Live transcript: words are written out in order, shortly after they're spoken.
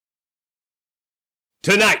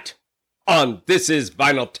Tonight on This Is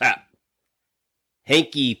Vinyl Tap.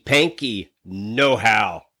 Hanky Panky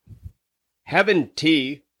Know-How. Having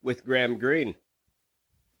tea with Graham Greene.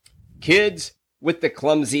 Kids with the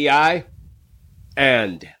clumsy eye.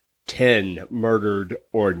 And 10 murdered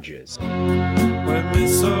oranges. When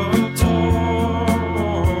mistletoe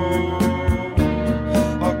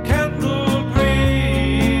or candle green,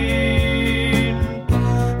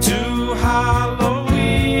 to Halloween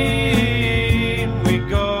we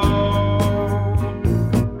go.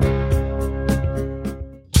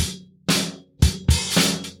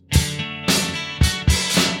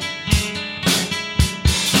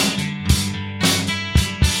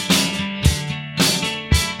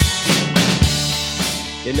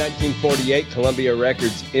 In 1948, Columbia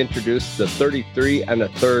Records introduced the 33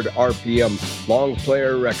 1/3 RPM long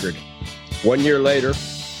player record. 1 year later,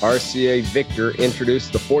 RCA Victor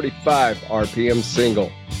introduced the 45 RPM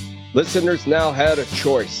single. Listeners now had a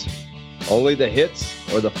choice, only the hits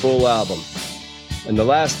or the full album. In the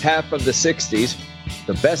last half of the 60s,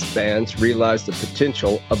 the best bands realized the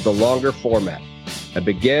potential of the longer format and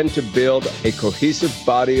began to build a cohesive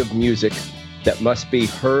body of music that must be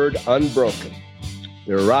heard unbroken.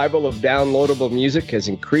 The arrival of downloadable music has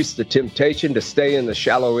increased the temptation to stay in the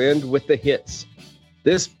shallow end with the hits.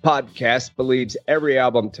 This podcast believes every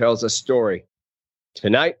album tells a story.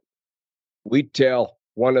 Tonight, we tell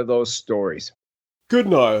one of those stories. Good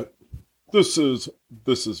night. This is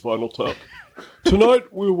Vinyl Tap.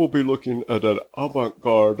 Tonight we will be looking at an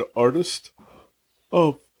avant-garde artist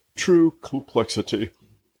of true complexity.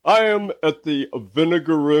 I am at the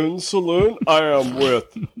Vinegaroon Saloon. I am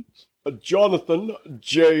with Jonathan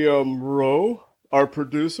J.M. Rowe, our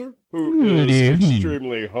producer, who Good is evening.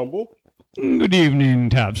 extremely humble. Good evening,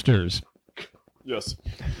 Tapsters. Yes.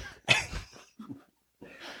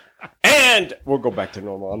 And we'll go back to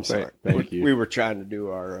normal. I'm sorry. Thank you. We were trying to do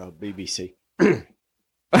our BBC.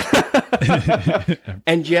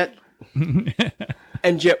 And yet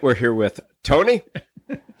we're here with Tony.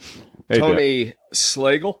 Hey, Tony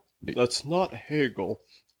Slagle. That's not Hegel.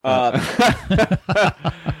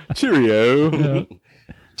 Cheerio.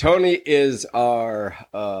 Tony is our,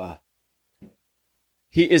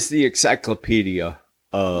 he is the encyclopedia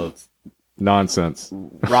of Nonsense.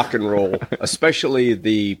 rock and roll, especially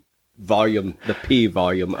the P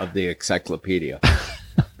volume of the encyclopedia.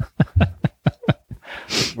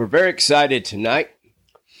 We're very excited tonight.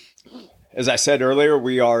 As I said earlier,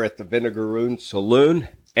 we are at the Vinegaroon Saloon,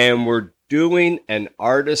 and we're doing an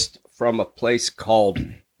artist from a place called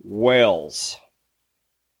Wales.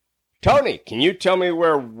 Tony, can you tell me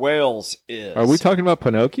where Wales is? Are we talking about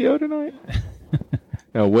Pinocchio tonight?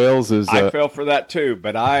 No, Wales is. I fell for that too,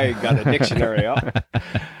 but I got a dictionary up.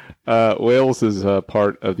 Wales is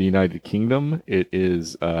part of the United Kingdom. It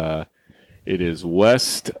is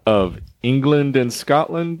west of England and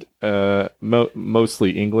Scotland,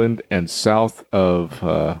 mostly England, and south of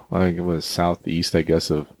I think it was southeast, I guess,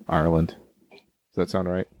 of Ireland. Does that sound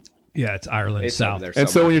right? Yeah, it's Ireland It's South. over there And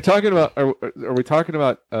so somewhere. when you're talking about, are we talking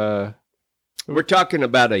about? We're talking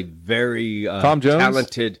about a very Tom Jones?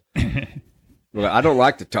 talented. Well, I don't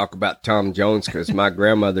like to talk about Tom Jones because my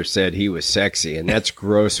grandmother said he was sexy, and that's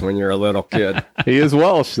gross when you're a little kid. He is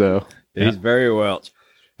Welsh, though. He's very Welsh.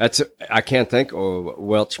 I can't think of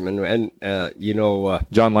Welshman, and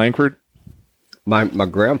John Langford. my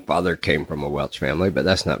grandfather came from a Welsh family, but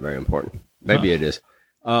that's not very important. Maybe it is.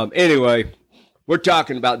 Anyway, we're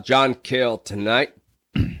talking about John Cale tonight,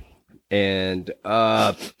 and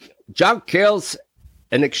John Cale's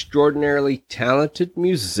an extraordinarily talented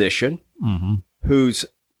musician. Mm-hmm. Who's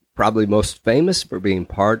probably most famous for being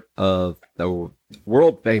part of the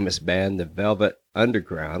world famous band, the Velvet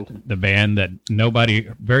Underground. The band that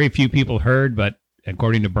very few people heard, but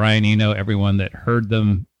according to Brian Eno, everyone that heard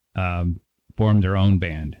them formed their own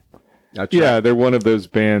band. That's Yeah, right. they're one of those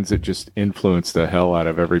bands that just influenced the hell out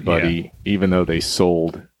of everybody, even though they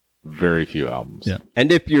sold very few albums. Yeah.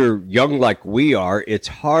 And if you're young like we are, it's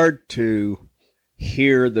hard to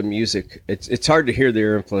hear the music. It's hard to hear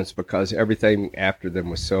their influence because everything after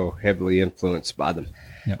them was so heavily influenced by them.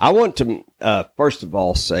 Yeah. I want to first of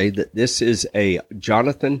all say that this is a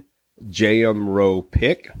Jonathan J.M. Rowe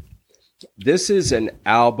pick. This is an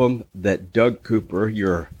album that Doug Cooper,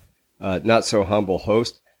 your not so humble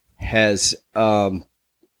host, has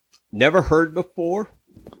never heard before.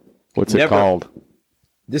 What's it Never. called?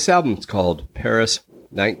 This album's called Paris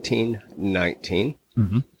 1919.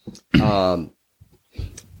 Mm-hmm.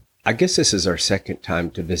 I guess this is our second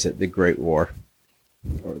time to visit the Great War.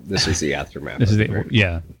 Or this is the aftermath. This of is the Great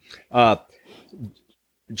yeah.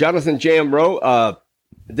 Jonathan J.M. Rowe,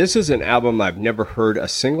 This is an album I've never heard a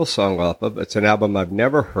single song off of. It's an album I've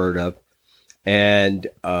never heard of, and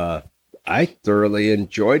I thoroughly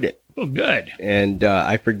enjoyed it. Oh, good. And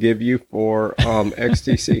I forgive you for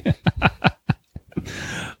XTC.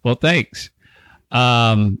 Well, thanks.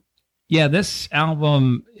 Yeah, this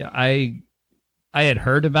album I had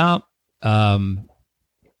heard about.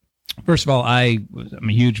 First of all, I'm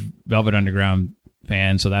a huge Velvet Underground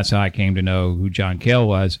fan, so that's how I came to know who John Cale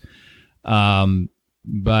was.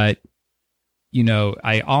 But, you know,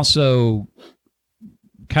 I also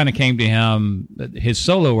kind of came to him, his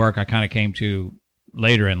solo work I kind of came to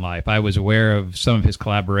later in life. I was aware of some of his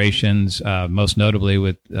collaborations, most notably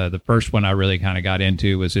with the first one I really kind of got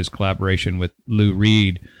into was his collaboration with Lou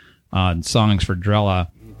Reed on Songs for Drella.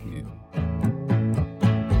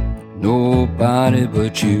 Nobody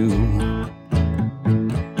but you,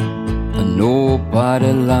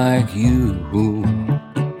 nobody like you.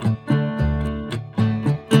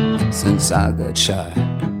 Since I got shot,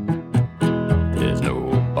 there's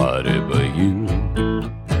nobody but you.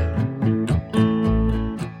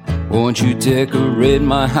 Won't you decorate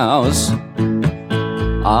my house?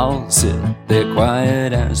 I'll sit there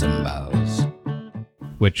quiet as a mouse.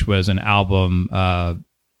 Which was an album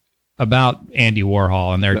about Andy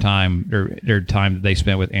Warhol and their time that they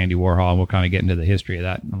spent with Andy Warhol, and we'll kind of get into the history of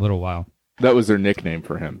that in a little while. That was their nickname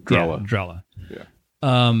for him, Drella. Yeah, Drella. Yeah.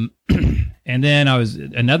 And then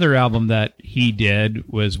another album that he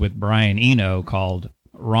did was with Brian Eno called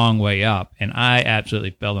Wrong Way Up, and I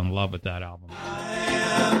absolutely fell in love with that album.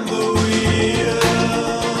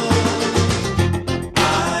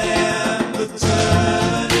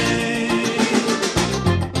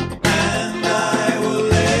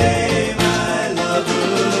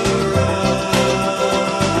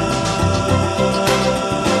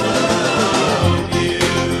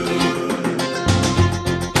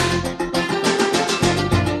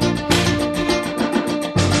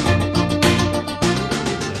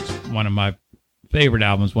 One of my favorite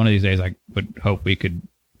albums. One of these days, I would hope we could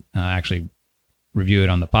actually review it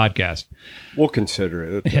on the podcast. We'll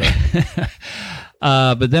consider it.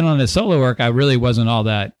 But then on his solo work, I really wasn't all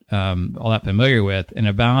that familiar with. And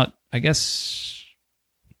about, I guess,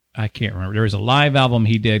 I can't remember. There was a live album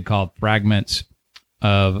he did called Fragments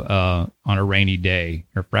of on a Rainy Day,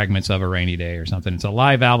 or Fragments of a Rainy Day, or something. It's a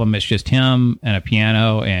live album. It's just him and a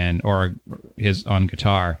piano or his on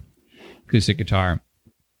guitar, acoustic guitar.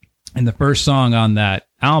 And the first song on that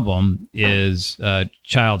album is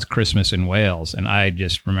Child's Christmas in Wales. And I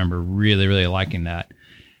just remember really, really liking that.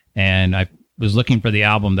 And I was looking for the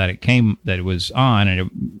album that it was on, and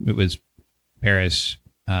it was Paris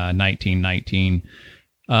 1919.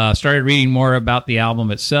 Started reading more about the album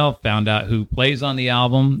itself, found out who plays on the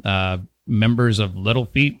album. Members of Little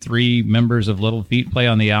Feat, 3 members of Little Feat play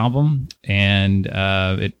on the album. And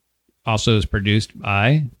it also is produced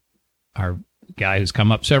by our guy who's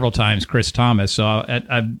come up several times, Chris Thomas. So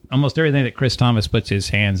I almost everything that Chris Thomas puts his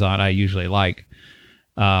hands on, I usually like.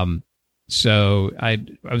 So I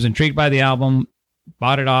was intrigued by the album,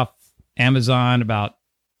 bought it off Amazon about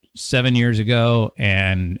 7 years ago,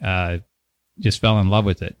 and just fell in love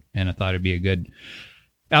with it. And I thought it'd be a good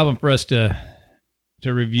album for us to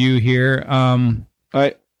review here.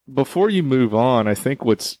 Before you move on, I think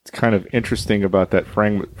what's kind of interesting about that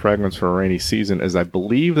Fragments for a Rainy Season is I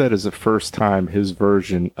believe that is the first time his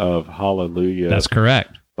version of Hallelujah. That's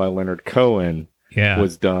correct. By Leonard Cohen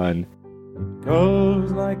was done.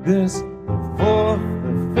 Goes like this: the fourth,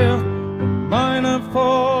 the fifth, the minor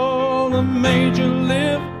fall, the major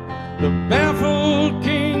lift, the baffled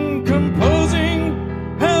king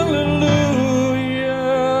composing hallelujah,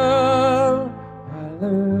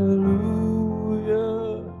 hallelujah,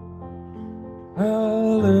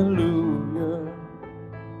 hallelujah,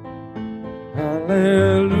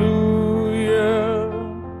 hallelujah,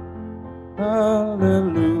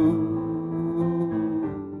 hallelujah.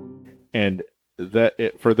 And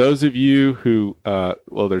for those of you who,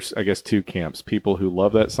 there's, I guess, 2 camps: people who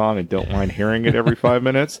love that song and don't mind hearing it every 5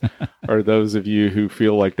 minutes, or those of you who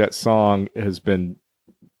feel like that song has been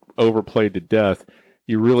overplayed to death.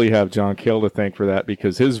 You really have John Cale to thank for that,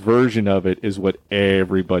 because his version of it is what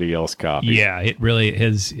everybody else copies. Yeah, it really,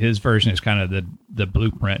 his version is kind of the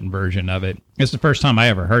blueprint and version of it. It's the first time I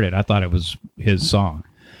ever heard it. I thought it was his song.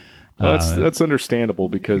 Well, that's understandable,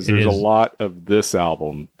 because there's a lot of this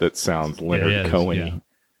album that sounds Leonard Cohen-y. Yeah,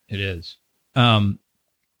 it is.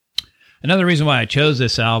 Another reason why I chose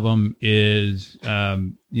this album is,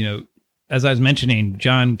 as I was mentioning,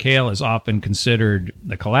 John Cale is often considered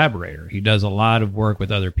the collaborator. He does a lot of work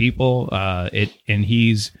with other people, and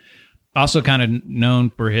he's also kind of known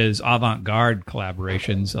for his avant-garde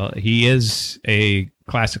collaborations. He is a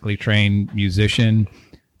classically trained musician,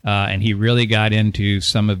 and he really got into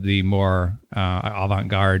some of the more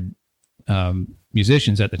avant-garde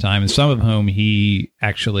musicians at the time, and some of whom he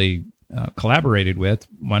actually collaborated with,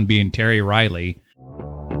 one being Terry Riley.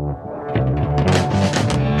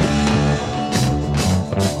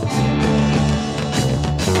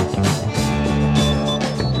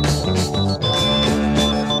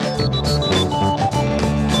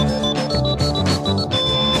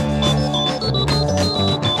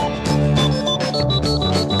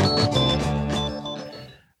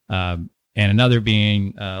 And another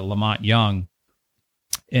being Lamont Young.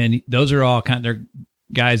 And those are all they're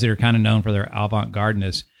guys that are kind of known for their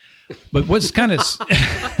avant-gardeness. But what's kind of...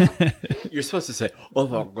 You're supposed to say,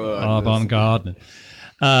 avant-garde. Avant-garde.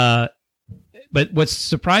 But what's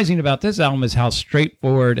surprising about this album is how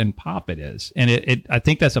straightforward and pop it is. And I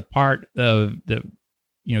think that's a part of the...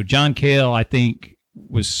 John Cale, I think,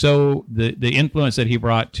 was so... The influence that he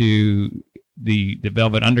brought to... The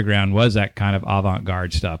Velvet Underground was that kind of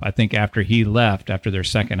avant-garde stuff. I think after he left, after their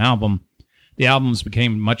second album, the albums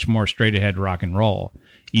became much more straight-ahead rock and roll.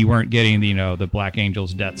 You weren't getting, the Black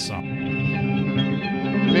Angels Death song.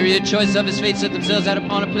 Maybe the choice of his fate set themselves out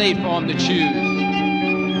upon a plate for him to choose.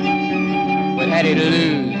 What had he to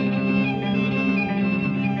lose?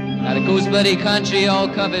 Not a ghost bloody country all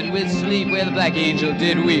covered with sleep where the Black Angel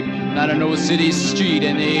did weep. Not an old city street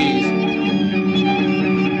in the haze.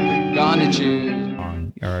 Gone to choose.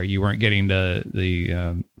 Or you weren't getting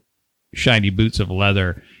the shiny boots of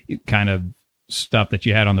leather kind of stuff that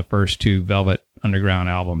you had on the first two Velvet Underground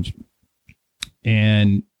albums.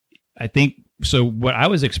 And I think, so what I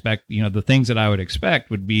was the things that I would expect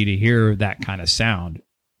would be to hear that kind of sound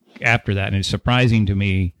after that. And it's surprising to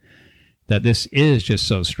me that this is just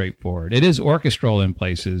so straightforward. It is orchestral in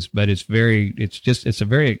places, but it's a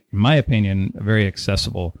very, in my opinion, a very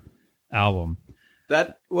accessible album.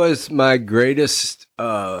 That was my greatest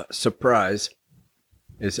surprise.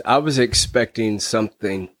 Is I was expecting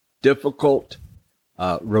something difficult,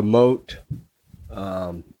 remote,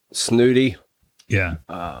 snooty. Yeah.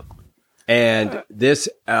 And this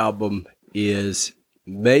album is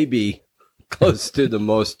maybe close to the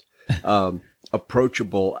most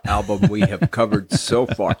approachable album we have covered so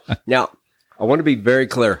far. Now, I want to be very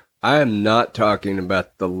clear. I am not talking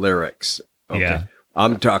about the lyrics. Okay? Yeah.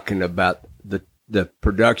 I'm talking about the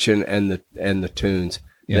production and the tunes.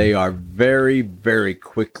 Yeah. They are very, very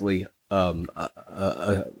quickly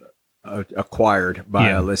acquired by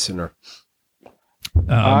a listener.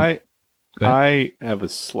 I have a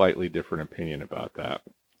slightly different opinion about that.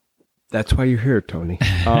 That's why you're here, Tony.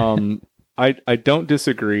 I don't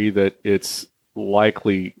disagree that it's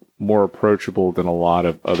likely more approachable than a lot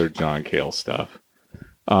of other John Cale stuff.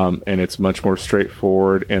 And it's much more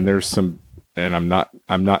straightforward, and there's some, and I'm not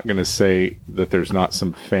going to say that there's not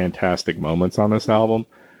some fantastic moments on this album.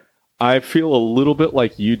 I feel a little bit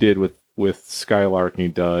like you did with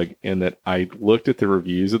Skylarking, Doug, in that I looked at the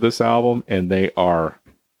reviews of this album and they are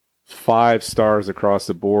 5 stars across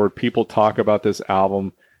the board. People talk about this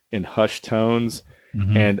album in hushed tones.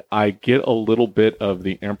 Mm-hmm. And I get a little bit of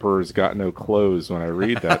the Emperor's Got No Clothes when I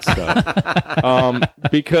read that stuff.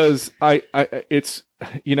 Because it's,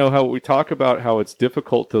 how we talk about how it's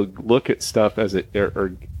difficult to look at stuff as it,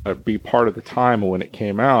 or be part of the time when it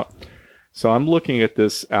came out. So I'm looking at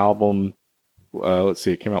this album, let's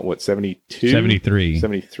see, it came out, 72? 73.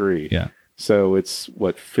 73. Yeah. So it's,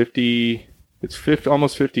 50,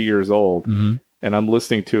 almost 50 years old. Mm-hmm. And I'm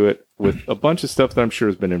listening to it with a bunch of stuff that I'm sure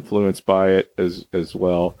has been influenced by it as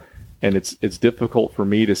well. And it's difficult for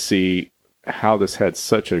me to see how this had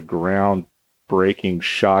such a groundbreaking,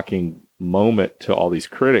 shocking moment to all these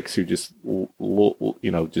critics who just,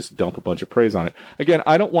 just dump a bunch of praise on it. Again,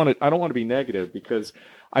 I don't want to be negative, because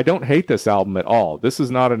I don't hate this album at all. This is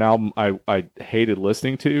not an album I hated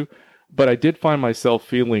listening to, but I did find myself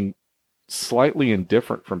feeling slightly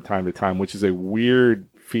indifferent from time to time, which is a weird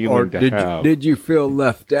feeling to have. Did you feel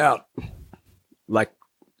left out? Like,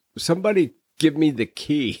 somebody give me the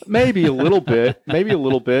key. Maybe a little bit.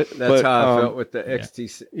 That's how I felt with the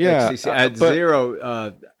XTC. Yeah. XTC. At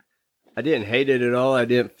Zero, I didn't hate it at all. I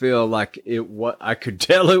didn't feel like it. What I could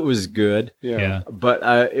tell it was good. Yeah.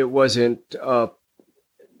 But it wasn't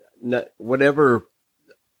whatever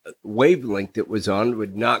wavelength it was on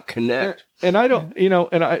would not connect. And I don't,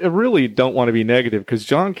 and I really don't want to be negative because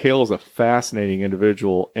John Cale is a fascinating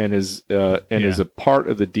individual and is a part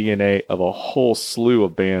of the DNA of a whole slew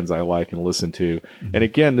of bands I like and listen to. Mm-hmm. And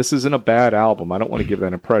again, this isn't a bad album. I don't want to give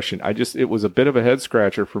that impression. It was a bit of a head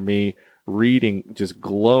scratcher for me reading just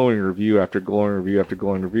glowing review after glowing review after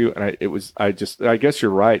glowing review. And I guess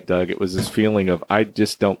you're right, Doug. It was this feeling of, I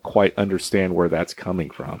just don't quite understand where that's coming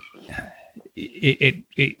from.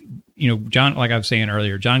 John, like I was saying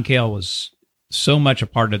earlier, John Cale was so much a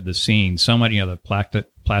part of the scene, so much, the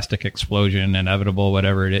plastic explosion, inevitable,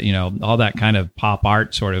 whatever it is, all that kind of pop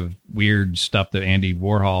art sort of weird stuff that Andy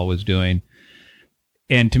Warhol was doing.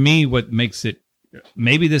 And to me, what makes it,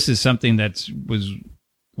 maybe this is something was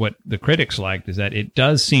what the critics liked, is that it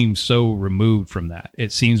does seem so removed from that.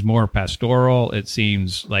 It seems more pastoral. It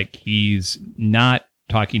seems like he's not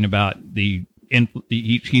talking about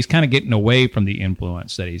he's kind of getting away from the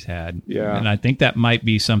influence that he's had. Yeah. And I think that might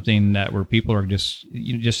be something that where people are just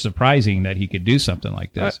surprising that he could do something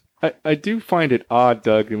like this. I do find it odd,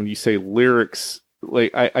 Doug, when you say lyrics,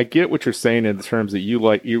 like I get what you're saying in terms that you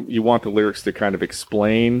want the lyrics to kind of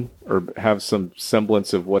explain or have some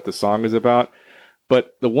semblance of what the song is about.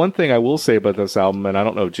 But the one thing I will say about this album, and I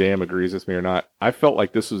don't know if JM agrees with me or not, I felt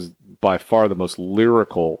like this was by far the most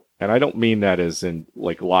lyrical. And I don't mean that as in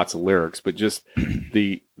like lots of lyrics, but just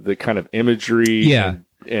the kind of imagery. Yeah.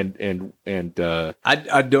 And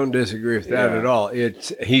I don't disagree with that at all.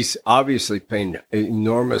 He's obviously paying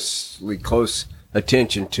enormously close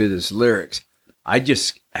attention to his lyrics. I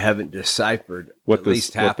just haven't deciphered at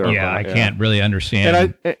least half of them. Yeah, I can't really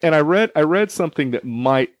understand. And I read something that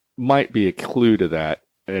might be a clue to that.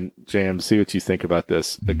 And Jam, see what you think about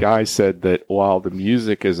this. The guy said that while the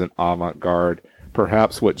music isn't avant-garde,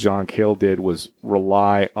 perhaps what John Cale did was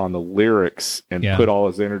rely on the lyrics and put all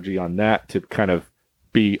his energy on that to kind of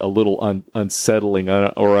be a little unsettling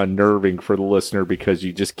or unnerving for the listener because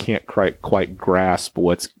you just can't quite grasp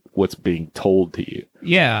what's being told to you.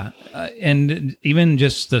 Yeah, and even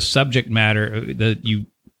just the subject matter that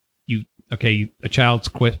A Child's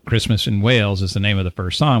Christmas in Wales is the name of the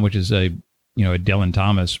first song, which is a Dylan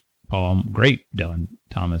Thomas poem, great Dylan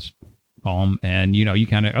Thomas poem. And, you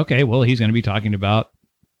kind of, he's going to be talking about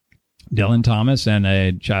Dylan Thomas and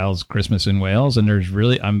A Child's Christmas in Wales. And there's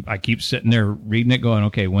really, I keep sitting there reading it going,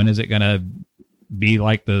 okay, when is it going to be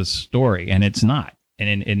like the story? And it's not.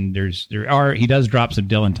 And he does drop some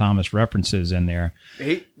Dylan Thomas references in there.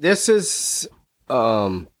 This is,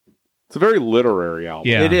 it's a very literary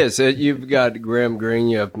album. Yeah. It is. You've got Graham Greene,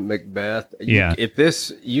 you have Macbeth.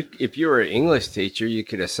 If you were an English teacher, you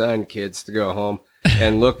could assign kids to go home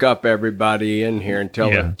and look up everybody in here and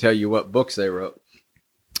tell you what books they wrote.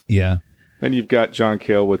 Yeah. Then you've got John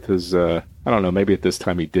Cale with his, I don't know, maybe at this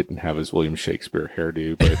time he didn't have his William Shakespeare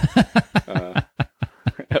hairdo, but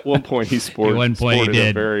at one point he sported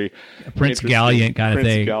a very Prince Galliant kind of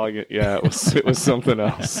thing. Prince Galliant, yeah, it was something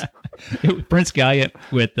else. Prince Galliant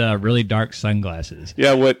with really dark sunglasses.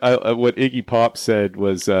 Yeah, what Iggy Pop said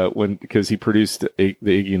was because he produced the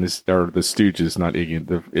Iggy and the Stooges, not Iggy,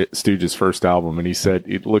 the Stooges' first album, and he said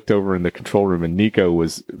he looked over in the control room and Nico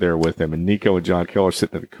was there with him, and Nico and John Cale are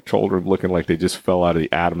sitting in the control room looking like they just fell out of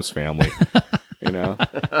the Addams Family.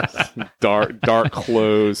 Dark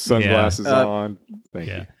clothes, sunglasses on. Thank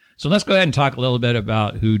you. So let's go ahead and talk a little bit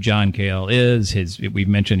about who John Cale is. We've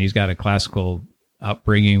mentioned he's got a classical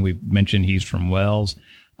upbringing. We've mentioned he's from Wales.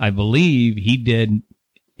 I believe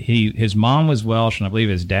his mom was Welsh, and I believe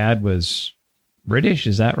his dad was British.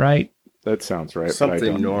 Is that right? That sounds right.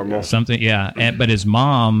 Something normal. Something, yeah. But his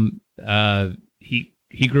mom,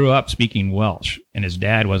 he grew up speaking Welsh, and his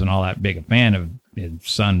dad wasn't all that big a fan of his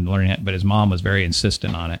son learning it, but his mom was very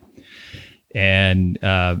insistent on it. And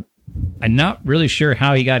I'm not really sure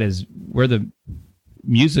how he got where the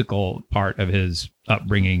musical part of his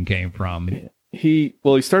upbringing came from. He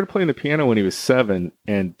started playing the piano when he was 7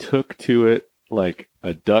 and took to it like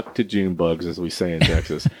a duck to June bugs, as we say in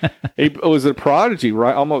Texas. He was a prodigy,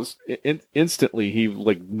 right? Almost instantly, he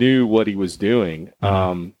knew what he was doing.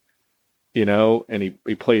 And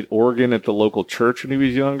he played organ at the local church when he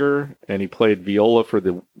was younger, and he played viola for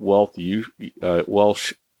the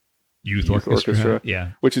Welsh Youth Orchestra.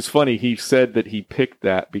 Yeah. Which is funny. He said that he picked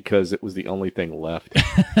that because it was the only thing left.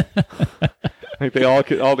 Like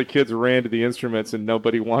all the kids ran to the instruments and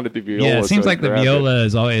nobody wanted the viola. Yeah, it seems like the viola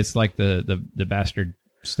is always like the bastard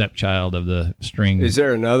stepchild of the string. Is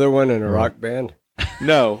there another one in a rock band?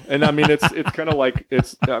 No, and I mean it's kind of like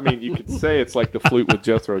you could say it's like the flute with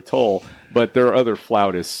Jethro Tull, but there are other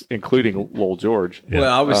flautists, including Lowell George.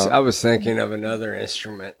 Well, I was thinking of another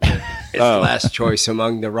instrument. It's last choice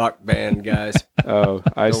among the rock band guys. Oh,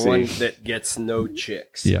 I The see. one that gets no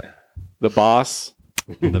chicks. Yeah. The boss.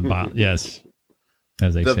 Yes,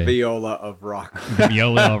 as they The say, viola of rock. the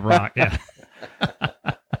viola of rock. Yeah.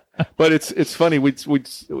 But it's funny. We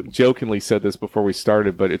jokingly said this before we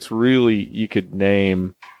started, but it's really, you could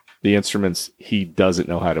name the instruments he doesn't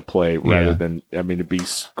know how to play rather than, I mean, it'd be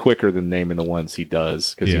quicker than naming the ones he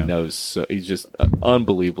does because he knows. So he's just an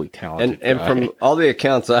unbelievably talented. And guy. from all the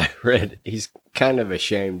accounts I read, he's kind of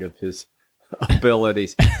ashamed of his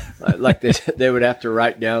abilities. Like they would have to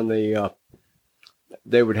write down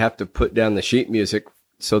they would have to put down the sheet music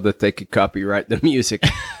so that they could copyright the music.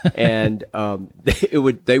 And other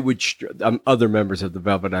members of the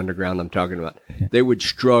Velvet Underground I'm talking about, they would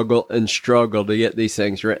struggle to get these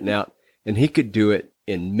things written out. And he could do it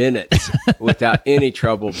in minutes without any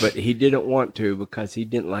trouble, but he didn't want to because he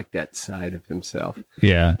didn't like that side of himself.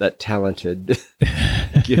 Yeah. That talented.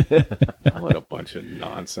 What a bunch of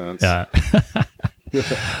nonsense. Yeah.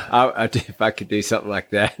 If I could do something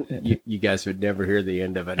like that, you guys would never hear the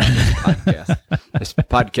end of it on this podcast. This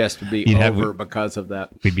podcast would be over because of that.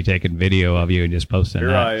 We'd be taking video of you and just posting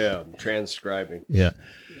Here that. I am transcribing. Yeah.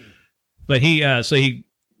 But he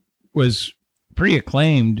was pretty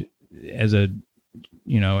acclaimed as a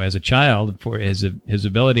child for his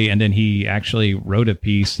ability, and then he actually wrote a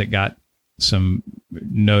piece that got some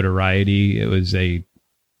notoriety. It was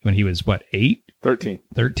when he was 13.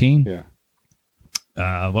 13? Yeah.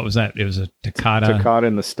 What was that? It was a toccata. Toccata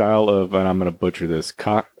in the style of, and I'm going to butcher this,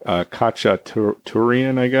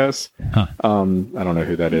 Khachaturian, I guess. Huh. I don't know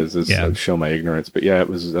who that is. Show my ignorance. But yeah, it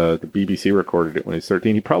was the BBC recorded it when he was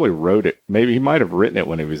 13. He probably wrote it. Maybe he might have written it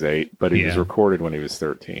when he was 8, but it was recorded when he was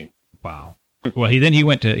 13. Wow. Well,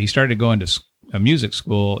 he started going to a music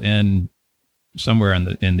school in somewhere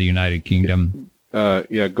in the United Kingdom.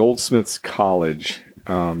 Goldsmiths College.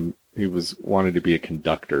 He wanted to be a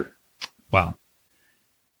conductor. Wow.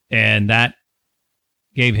 And that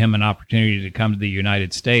gave him an opportunity to come to the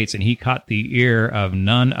United States, and he caught the ear of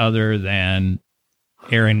none other than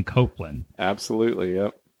Aaron Copland. Absolutely,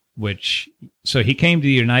 yep. So he came to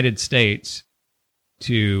the United States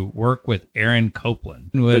to work with Aaron Copland.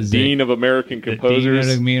 The Dean of American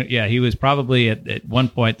Composers. He was probably at one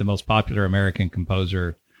point the most popular American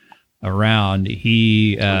composer around.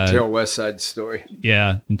 Until West Side Story.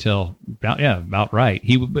 Yeah, about right.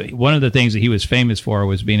 One of the things that he was famous for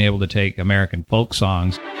was being able to take American folk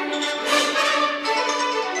songs.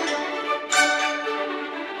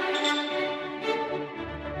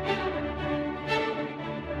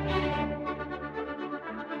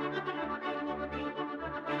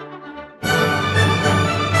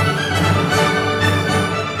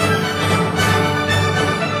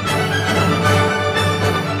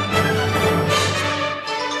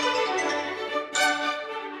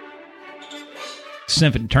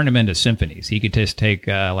 Turn them into symphonies. He could just take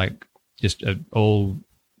just an old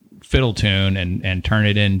fiddle tune and turn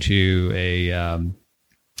it into a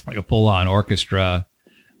full-on orchestra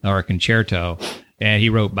or a concerto. And he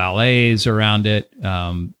wrote ballets around it.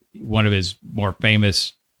 One of his more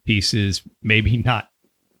famous pieces, maybe not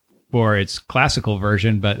for its classical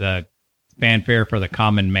version, but the Fanfare for the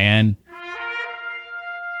Common Man.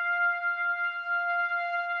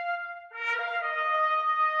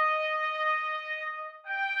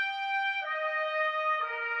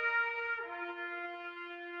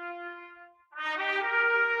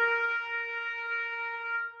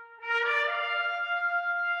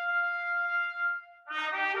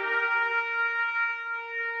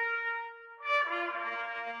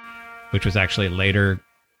 Which was actually later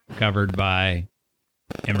covered by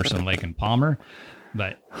Emerson, Lake and Palmer,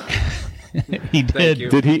 but he did.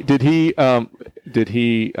 Did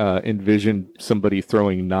he envision somebody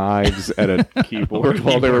throwing knives at a keyboard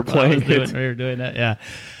while they were playing it? We were doing that, yeah.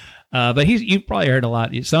 But you probably heard a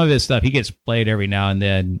lot. Some of his stuff, he gets played every now and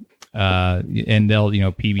then, and they'll,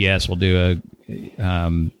 PBS will do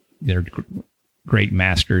their great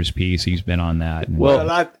masters piece. He's been on that.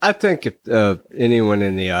 Well, I think if anyone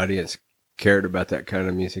in the audience cared about that kind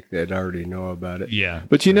of music, they'd already know about it. Yeah.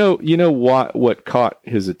 But what caught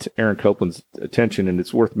Aaron Copland's attention, and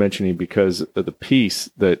it's worth mentioning because of the piece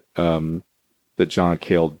that John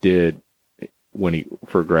Cale did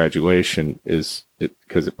for graduation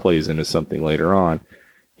because it plays into something later on.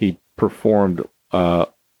 He performed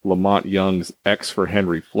Lamont Young's X for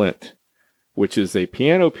Henry Flint, which is a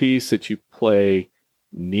piano piece that you play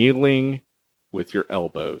kneeling with your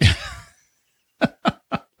elbows.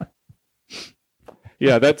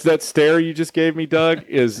 Yeah, that stare you just gave me, Doug,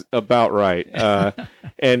 is about right.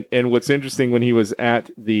 And what's interesting, when he was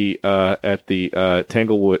at the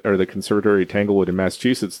Tanglewood, or the Conservatory of Tanglewood in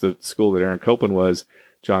Massachusetts, the school that Aaron Copland was,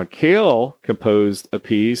 John Cale composed a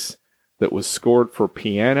piece that was scored for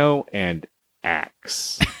piano and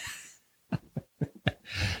axe.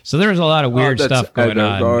 So there was a lot of weird stuff going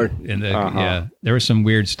on in the Uh-huh. there was some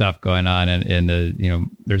weird stuff going on in the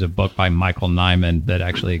there's a book by Michael Nyman that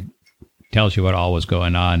actually tells you what all was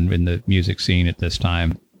going on in the music scene at this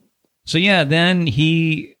time. So yeah, then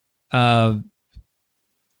he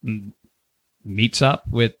meets up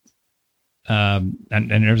with and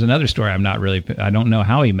there's another story I don't know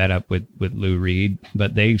how he met up with Lou Reed,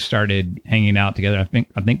 but they started hanging out together.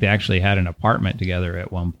 I think they actually had an apartment together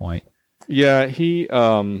at one point. Yeah, he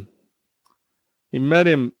met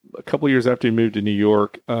him a couple years after he moved to New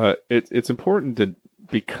York. It's important to,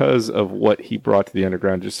 because of what he brought to the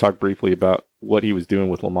underground, just talk briefly about what he was doing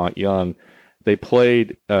with Lamont Young. They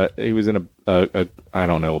played, he was in a I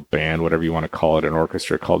don't know, a band, whatever you want to call it, an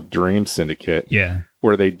orchestra called Dream Syndicate. Yeah.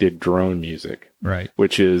 Where they did drone music. Right.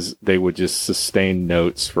 Which is, they would just sustain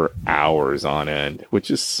notes for hours on end, which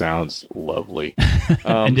just sounds lovely.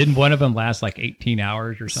 And didn't one of them last like 18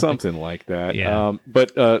 hours or something? Something like that. Yeah.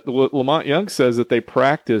 But Lamont Young says that they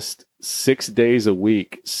practiced 6 days a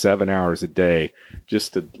week, 7 hours a day,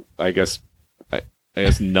 just to, I guess,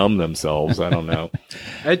 numb themselves. I don't know.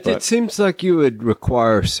 It seems like you would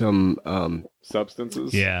require some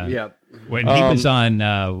substances. Yeah. Yeah. When he was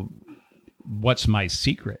on What's My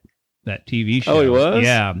Secret, that TV show. Oh, he was?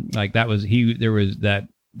 Yeah. Like there was the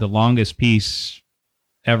longest piece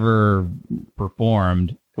ever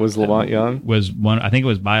performed Was Lamont Young? Was one, I think it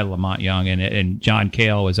was by Lamont Young, and John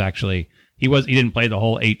Cale was actually, he didn't play the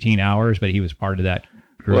whole 18 hours, but he was part of that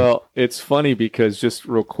group. Well, it's funny because, just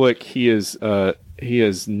real quick, he is now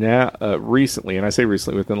recently, and I say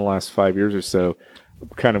recently, within the last 5 years or so,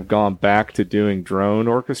 kind of gone back to doing drone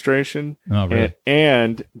orchestration. Oh, really?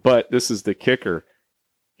 But this is the kicker.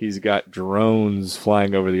 He's got drones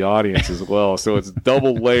flying over the audience as well. So it's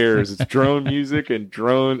double layers. It's drone music and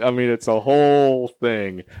drone. I mean, it's a whole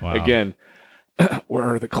thing. Wow. Again, where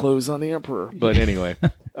are the clothes on the emperor? But anyway.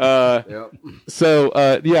 Yep.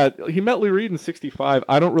 So, he met Lou Reed in 65.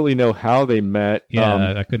 I don't really know how they met.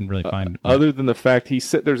 Yeah, I couldn't really find Other than the fact he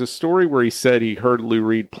said, there's a story where he said he heard Lou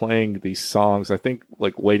Reed playing these songs, I think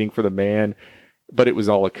like Waiting for the Man, but it was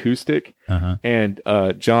all acoustic. Uh-huh. And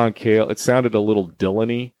John Cale, it sounded a little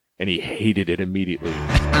Dylan-y, and he hated it immediately.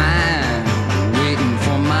 I'm waiting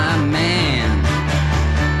for my man.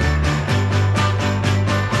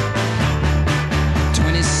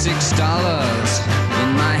 $26 in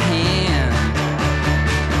my hand.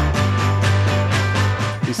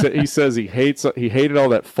 He says he hated all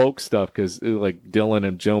that folk stuff because like Dylan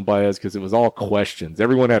and Joan Baez, because it was all questions.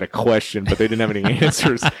 Everyone had a question, but they didn't have any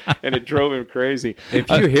answers, and it drove him crazy. If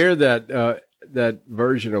you hear that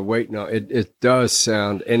version of Waiting on, it does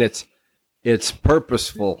sound, and it's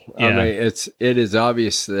purposeful. Yeah. I mean, it is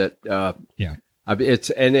obvious that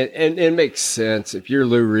it makes sense if you're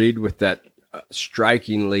Lou Reed with that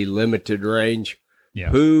strikingly limited range. Yeah.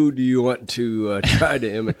 Who do you want to try to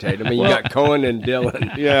imitate? I mean, you got Cohen and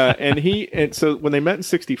Dylan. Yeah, and so when they met in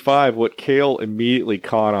 65, what Cale immediately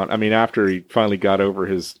caught on, I mean, after he finally got over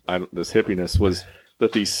his this hippiness, was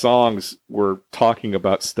that these songs were talking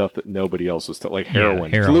about stuff that nobody else was like heroin.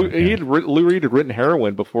 Heroin, Lou Reed had written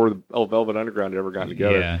Heroin before the Velvet Underground had ever gotten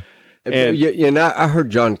together. Yeah. And I heard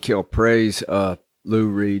John Cale praise Lou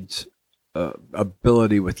Reed's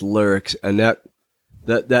ability with lyrics, and that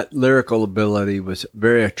lyrical ability was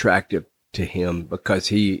very attractive to him because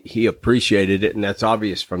he appreciated it, and that's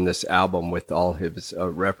obvious from this album with all his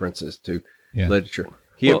references to literature.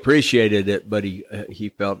 He appreciated it, but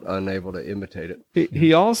he felt unable to imitate it.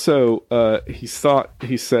 He also he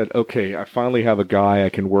said, okay, I finally have a guy I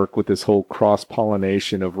can work with this whole cross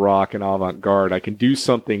pollination of rock and avant garde. I can do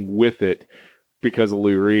something with it because of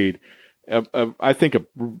Lou Reed. I think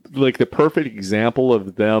like the perfect example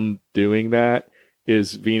of them doing that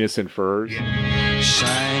is Venus in Furs.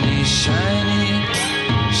 Shiny, shiny,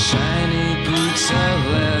 shiny boots of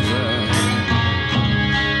leather.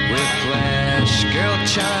 Whiplash, girl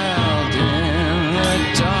child in the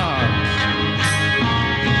dark.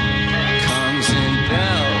 Comes in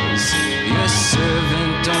bells, your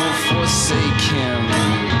servant, don't forsake him.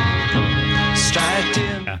 Strike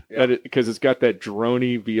him. Because it's got that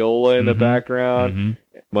droney viola in the background. Mm-hmm.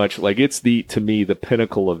 Much like it's to me the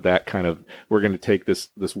pinnacle of that kind of, we're going to take this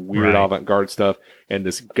weird avant-garde stuff and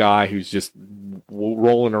this guy who's just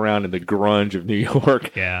rolling around in the grunge of New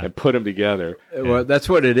York and put them together. Well, that's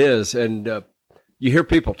what it is. And you hear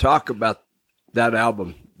people talk about that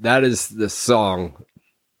album. That is the song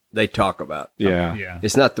they talk about. Yeah. Yeah.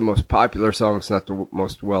 It's not the most popular song. It's not the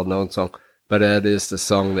most well-known song, but it is the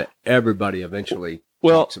song that everybody eventually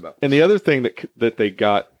talks about. And the other thing that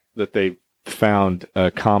they found a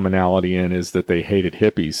commonality in is that they hated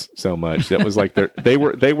hippies so much. That was like they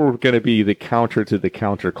were going to be the counter to the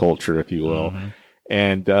counterculture, if you will. Mhm.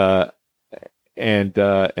 And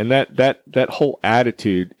that whole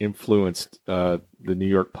attitude influenced the New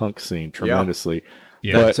York punk scene tremendously.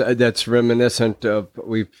 Yeah. That's reminiscent of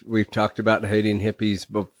we've talked about hating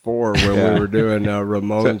hippies before when we were doing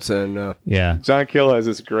Ramones and Yeah. John Cale has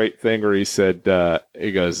this great thing where he said,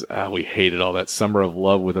 he goes, we hated all that Summer of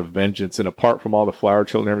Love with a vengeance. And apart from all the Flower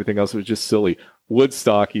Children and everything else, it was just silly.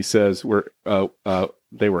 Woodstock, he says,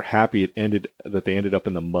 they were happy that they ended up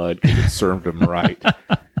in the mud because it served them right.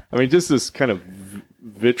 I mean, just this kind of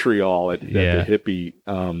vitriol at the hippie.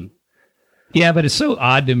 Yeah, but it's so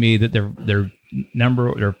odd to me that their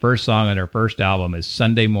first song on their first album is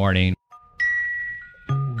Sunday Morning.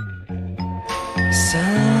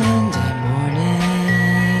 Sunday morning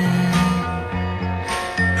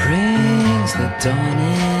brings the dawn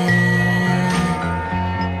in.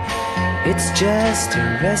 It's just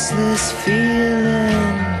a restless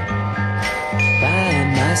feeling by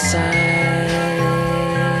my side.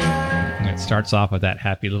 And it starts off with that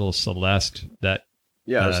happy little Celeste that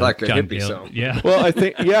it's like a John hippie Cale- song. Yeah. Well, I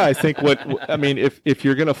think if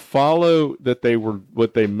you're going to follow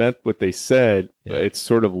what they meant, what they said, it's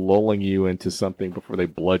sort of lulling you into something before they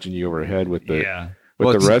bludgeon you over the head with the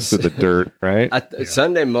Well, the rest of the dirt, right?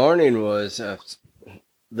 Sunday Morning was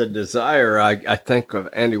the desire, I think, of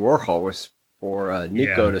Andy Warhol was for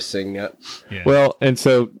Nico to sing that. Yeah. Well, and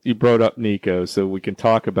so you brought up Nico, so we can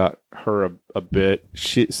talk about her a bit.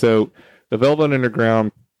 The Velvet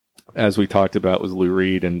Underground, as we talked about, was Lou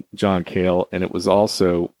Reed and John Cale, and it was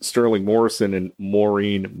also Sterling Morrison and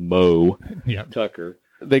Maureen Moe Tucker.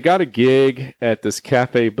 They got a gig at this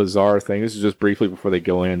Cafe Bazaar thing. This is just briefly before they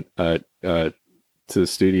go in to the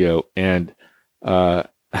studio, and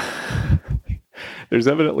there's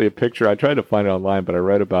evidently a picture. I tried to find it online, but I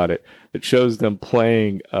read about it. It shows them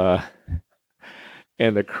playing, and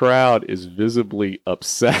the crowd is visibly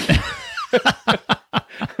upset.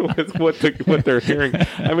 With what they're hearing.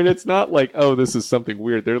 I mean, it's not like, oh, this is something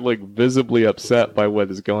weird. They're like visibly upset by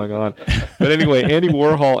what is going on. But anyway, Andy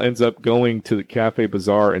Warhol ends up going to the Cafe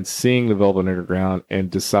Bazaar and seeing the Velvet Underground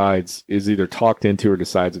and is either talked into or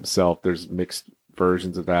decides himself. There's mixed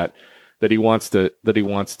versions of that he wants to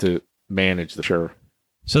manage the show.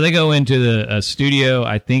 So they go into the studio.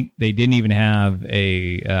 I think they didn't even have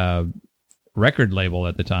a record label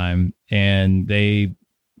at the time, and they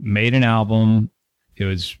made an album. It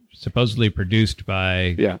was supposedly produced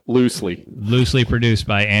by loosely produced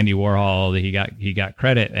by Andy Warhol. He got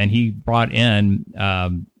credit, and he brought in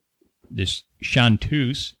this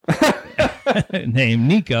chanteuse named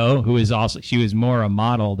Nico, who is also, she was more a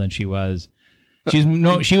model than she was. She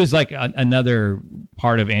was like another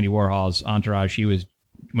part of Andy Warhol's entourage. Was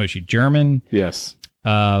she German? Yes.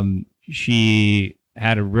 She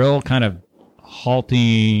had a real kind of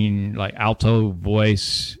halting, like alto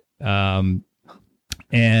voice.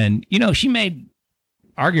 And, she made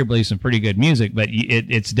arguably some pretty good music, but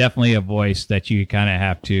it's definitely a voice that you kind of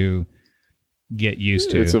have to get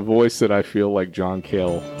used to. It's a voice that I feel like John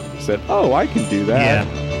Cale said, oh, I can do that.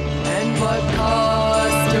 Yeah. And what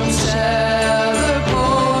costume shall the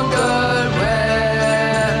poor girl wear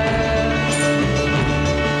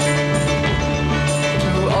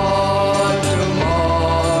to all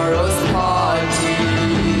tomorrow's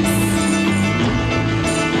parties?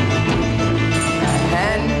 A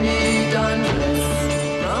hand-me-done dress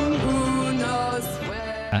from who knows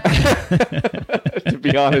where. To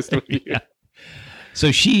be honest with you. Yeah. So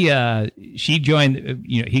she joined,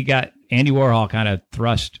 he got Andy Warhol kind of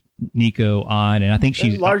thrust Nico on, and I think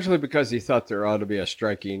she's largely because he thought there ought to be a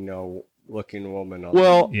striking looking woman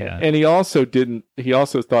on and he also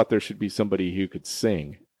thought there should be somebody who could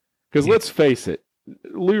sing. Because let's face it,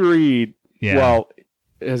 Lou Reed, while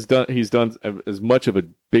he's done as much of a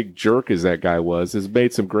big jerk as that guy was, has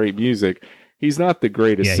made some great music. He's not the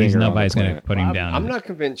greatest singer. Nobody's going to put him down. I'm not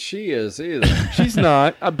convinced she is either. She's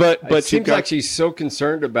not, but it seems like she's so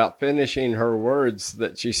concerned about finishing her words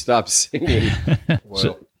that she stops singing.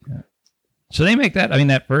 Well, so they make that. I mean,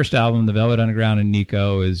 that first album, The Velvet Underground and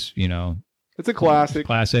Nico, is it's a classic.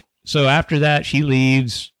 So after that, she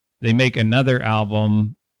leaves. They make another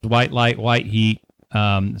album, White Light, White Heat.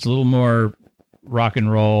 It's a little more rock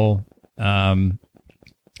and roll. Got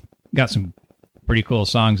some pretty cool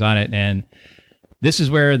songs on it, and this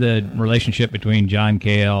is where the relationship between John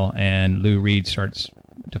Cale and Lou Reed starts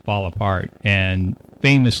to fall apart. And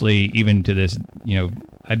famously, even to this,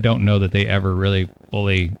 I don't know that they ever really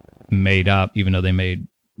fully made up, even though they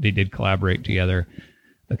did collaborate together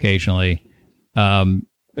occasionally. And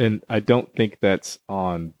I don't think that's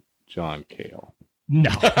on John Cale. No.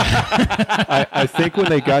 I think when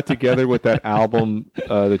they got together with that album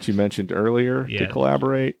that you mentioned earlier to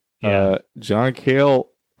collaborate, John Cale,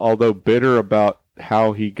 although bitter about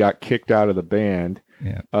how he got kicked out of the band,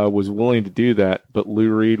 was willing to do that. But Lou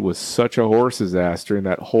Reed was such a horse's ass during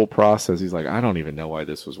that whole process. He's like, I don't even know why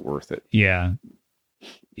this was worth it. Yeah.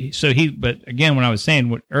 So but again, when I was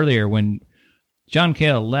saying earlier, when John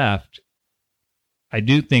Cale left, I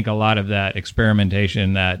do think a lot of that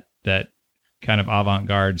experimentation, that kind of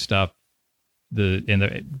avant-garde stuff,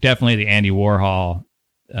 definitely the Andy Warhol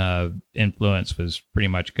influence was pretty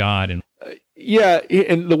much gone. And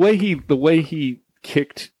and the way he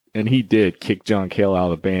kicked, and he did kick John Cale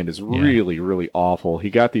out of the band, is really, really awful. He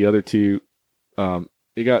got the other two,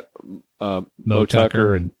 he got Mo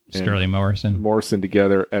Tucker and Sterling Morrison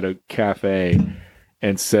together at a cafe,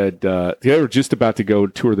 and said they were just about to go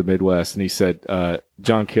tour the Midwest, and he said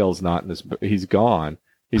John Cale's not in this. He's gone.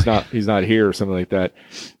 He's not here, or something like that.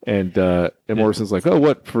 And Morrison's like, oh,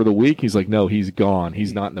 what, for the week? He's like, no, he's gone.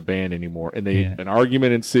 He's not in the band anymore. And an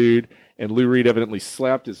argument ensued, and Lou Reed evidently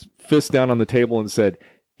slapped his fist down on the table and said,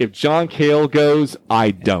 if John Cale goes,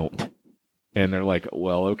 I don't. And they're like,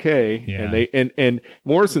 well, okay. Yeah. And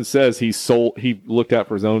Morrison says he looked out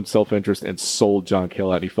for his own self-interest and sold John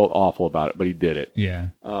Cale out. He felt awful about it, but he did it.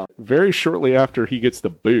 Yeah. Very shortly after he gets the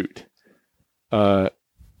boot,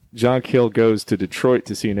 John Cale goes to Detroit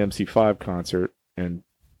to see an MC5 concert. And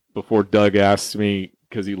before Doug asks me,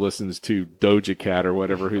 because he listens to Doja Cat or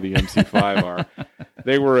whatever, who the MC5 are,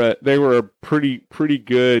 they were a pretty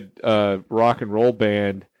good rock and roll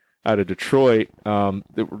band out of Detroit.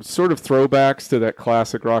 That were sort of throwbacks to that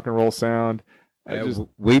classic rock and roll sound.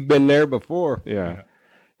 We've been there before. Yeah.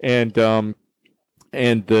 And the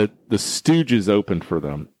Stooges opened for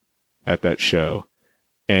them at that show.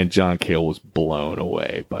 And John Cale was blown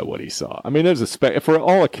away by what he saw. I mean, there's for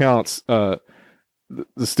all accounts, the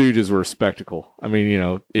Stooges were a spectacle. I mean,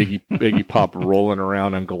 Iggy Pop rolling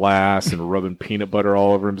around on glass and rubbing peanut butter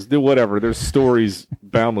all over him. Do whatever. There's stories,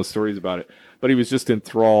 boundless stories about it. But he was just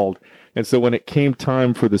enthralled. And so when it came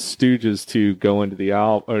time for the Stooges to go into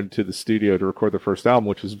the studio to record their first album,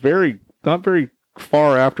 which was not very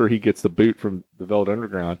far after he gets the boot from the Velvet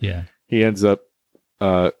Underground, he ends up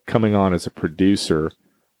coming on as a producer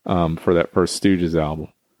for that first Stooges album.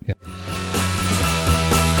 Yeah.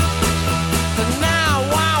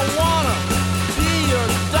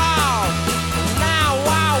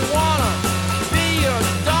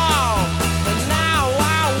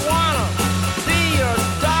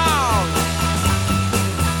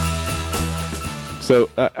 So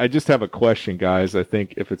I just have a question, guys. I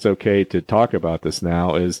think if it's okay to talk about this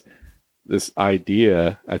now, is this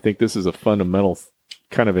idea, I think this is a fundamental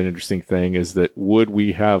kind of an interesting thing, is that would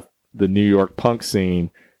we have the New York punk scene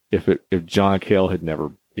if John Cale had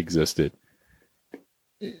never existed?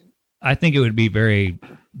 I think it would be very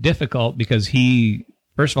difficult because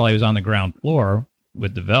first of all, he was on the ground floor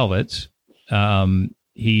with the Velvets.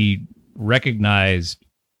 He recognized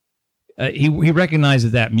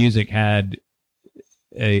that music had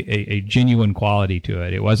a genuine quality to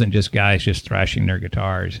it. It wasn't just guys just thrashing their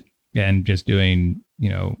guitars and just doing,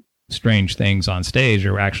 strange things on stage.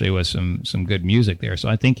 There actually was some good music there. So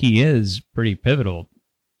I think he is pretty pivotal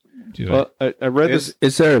to it. I read this.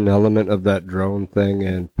 Is there an element of that drone thing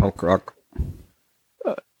in punk rock?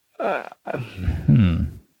 I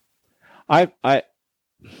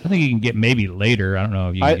think you can get maybe later. I don't know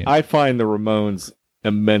if you I find the Ramones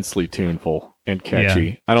immensely tuneful and catchy.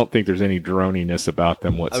 Yeah. I don't think there's any droniness about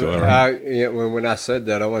them whatsoever. When I said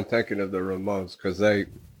that, I wasn't thinking of the Ramones because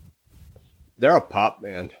they're a pop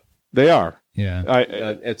band. They are. Yeah.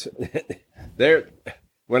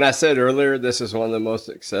 When I said earlier, this is one of the most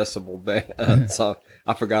accessible bands. So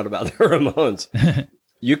I forgot about the Ramones.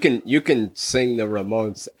 You can sing the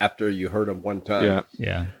Ramones after you heard them one time. Yeah.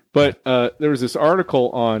 Yeah. But there was this article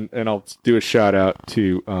on, and I'll do a shout out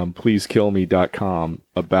to pleasekillme.com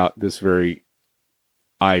about this very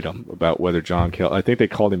item about whether John Cale, I think they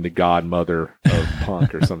called him the godmother of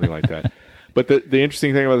punk or something like that. But the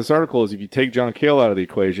interesting thing about this article is if you take John Cale out of the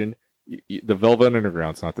equation, the Velvet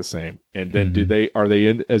Underground's not the same. And then are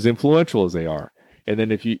they as influential as they are? And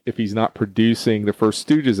then if he's not producing the first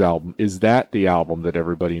Stooges album, is that the album that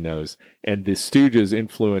everybody knows? And the Stooges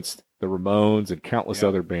influenced the Ramones and countless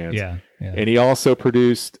other bands. Yeah. And he also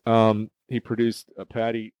produced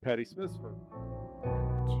Patti Smith's.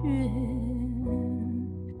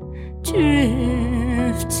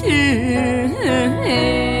 Drift to the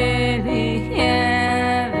heavy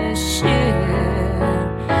heaven.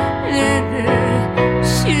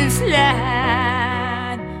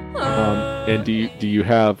 And do you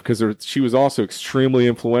have, because she was also extremely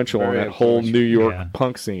influential on Very that whole New York Yeah.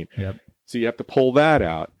 punk scene. Yep. So you have to pull that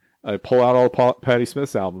out, pull out all Patti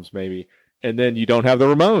Smith's albums maybe, and then you don't have the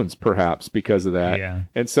Ramones perhaps because of that. Yeah.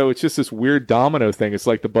 And so it's just this weird domino thing. It's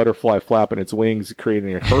like the butterfly flapping its wings,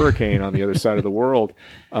 creating a hurricane on the other side of the world.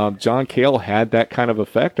 John Cale had that kind of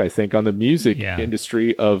effect, I think, on the music Yeah.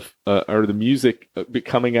 industry of, or the music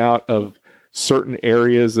coming out of certain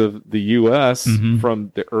areas of the U.S. Mhm.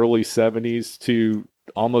 from the early 70s to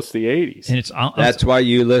almost the 80s. And it's That's why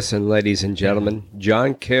you listen, ladies and gentlemen.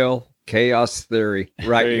 John Cale, Chaos Theory,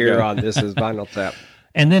 right There you here go. on This Is Vinyl Tap.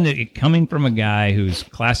 And then coming from a guy who's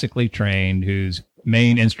classically trained, whose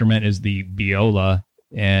main instrument is the viola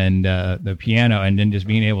and the piano, and then just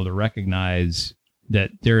being able to recognize that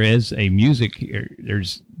there is a music here.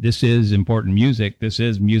 This is important music. This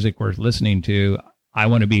is music worth listening to. I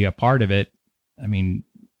want to be a part of it. I mean,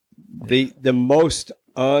 The most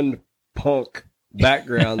unpunk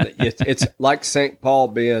background that it's like St. Paul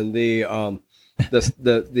being the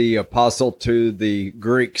apostle to the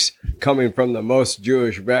Greeks, coming from the most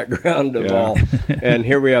Jewish background of Yeah. all. And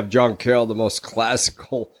here we have John Cale, the most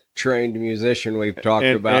classical trained musician we've talked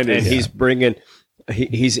about, and he's bringing.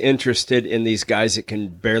 He's interested in these guys that can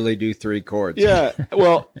barely do 3 chords. Yeah.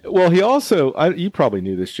 Well, he also, you probably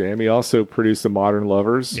knew this, Jam. He also produced the Modern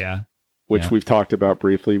Lovers, yeah. which Yeah. we've talked about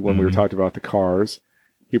briefly when we were Mhm. talking about the Cars.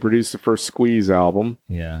 He produced the first Squeeze album,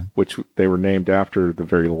 Yeah. which they were named after the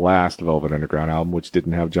very last Velvet Underground album, which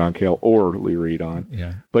didn't have John Cale or Lee Reed on.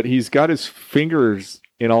 Yeah. But he's got his fingers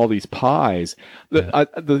in all these pies.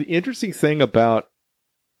 The interesting thing about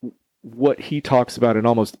what he talks about, and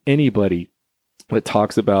almost anybody that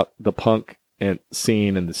talks about the punk and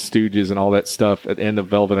scene and the Stooges and all that stuff at the end of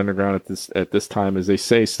Velvet Underground at this time, is they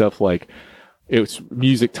say stuff like it's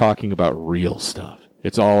music talking about real stuff.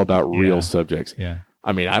 It's all about real Yeah. subjects. Yeah.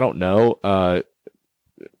 I mean, I don't know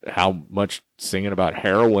how much singing about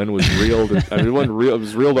heroin was real. I mean, it wasn't real. It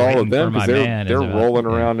was real to all Waiting of them for My because Man they're is rolling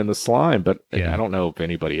about- around in the slime. But Yeah. I don't know if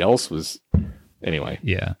anybody else was. Anyway,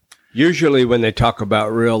 Yeah. Usually when they talk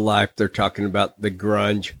about real life, they're talking about the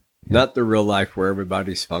grunge, not the real life where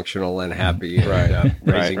everybody's functional and happy and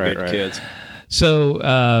raising Right, good right. kids.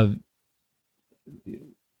 So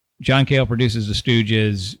John Cale produces the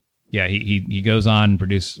Stooges. Yeah, he goes on and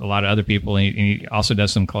produces a lot of other people, and he also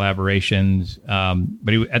does some collaborations.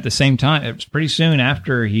 But at the same time, it's pretty soon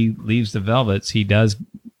after he leaves the Velvets, he does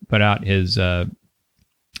put out his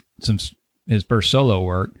first solo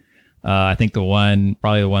work. I think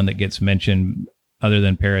probably the one that gets mentioned, other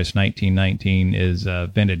than Paris 1919, is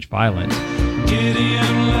Vintage Violence.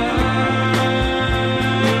 Gideon lied,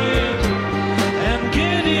 and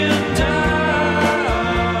Gideon died.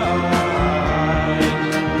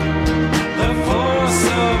 The force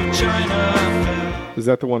of China fell. is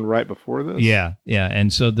that the one right before this? Yeah, yeah.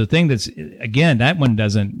 And so the thing that's, again, that one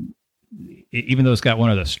doesn't, even though it's got one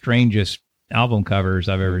of the strangest album covers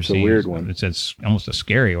I've ever It's a seen. weird one. It's almost a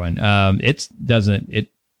scary one. It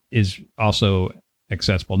is also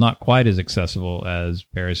accessible, not quite as accessible as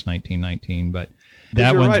Paris 1919, but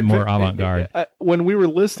that You're one's right. more avant-garde. When we were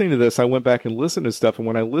listening to this, I went back and listened to stuff, and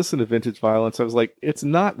when I listened to Vintage Violence, I was like, it's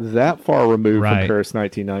not that far removed Right. from Paris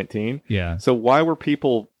 1919. Yeah. So why were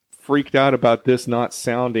people freaked out about this not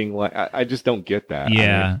sounding like? I just don't get that. I mean,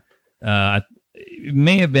 Yeah. It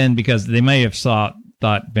may have been because they may have thought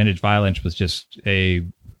Vintage Violence was just a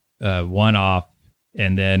one-off,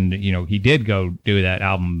 and then he did go do that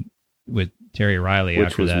album with Terry Riley, Which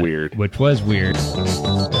after was that, weird. Which was weird.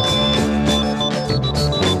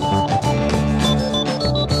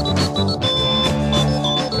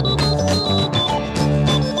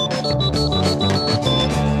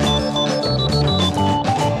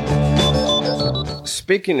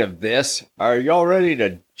 Speaking of this, are y'all ready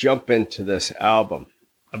to jump into this album?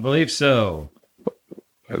 I believe so.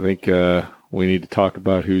 I think we need to talk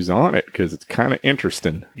about who's on it because it's kind of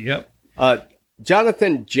interesting. Yep.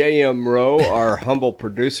 Jonathan J.M. Rowe, our humble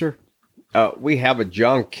producer, we have a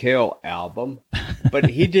John Cale album, but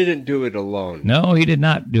he didn't do it alone. No, he did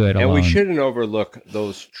not do it alone. And we shouldn't overlook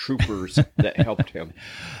those troopers that helped him.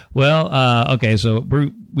 Well, okay, so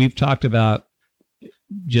we've talked about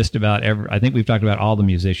just about I think we've talked about all the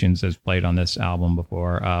musicians that's played on this album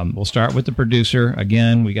before. We'll start with the producer.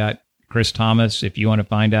 Again, we got Chris Thomas. If you want to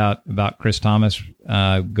find out about Chris Thomas,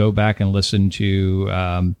 go back and listen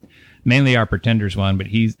to mainly our Pretenders one, but I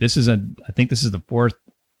think this is the fourth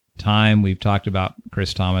time we've talked about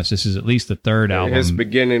Chris Thomas. This is at least the third album. His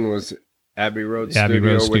beginning was Abbey Road Abbey Studio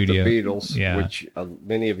Road with Studio. the Beatles, Yeah. which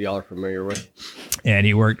many of y'all are familiar with. And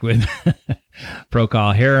he worked with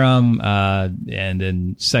Procol Harum, and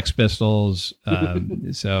then Sex Pistols.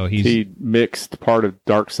 So he mixed part of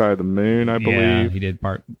Dark Side of the Moon, I believe. Yeah, he did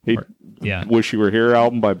part. Yeah. Wish You Were Here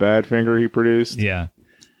album by Badfinger he produced. Yeah.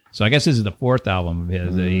 So I guess this is the fourth album of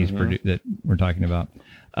his that he's that we're talking about.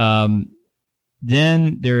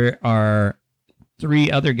 Then there are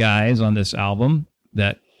 3 other guys on this album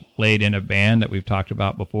that played in a band that we've talked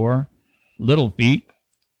about before, Little Feat,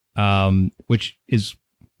 which is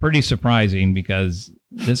pretty surprising because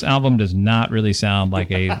this album does not really sound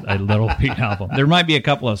like a Little Feat album. There might be a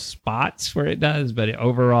couple of spots where it does, but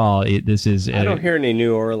overall, this is. I don't hear any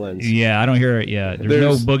New Orleans. Yeah, I don't hear it yet.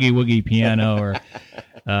 There's no boogie woogie piano or.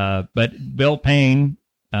 But Bill Payne,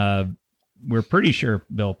 we're pretty sure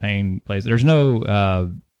Bill Payne plays. There's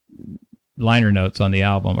no liner notes on the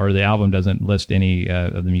album, or the album doesn't list any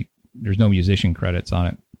of the. There's no musician credits on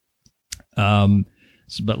it.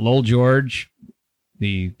 But Lowell George,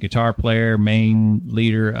 the guitar player, main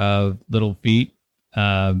leader of Little Feat,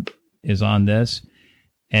 is on this.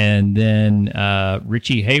 And then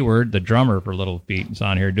Richie Hayward, the drummer for Little Feat, is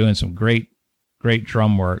on here doing some great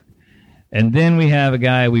drum work. And then we have a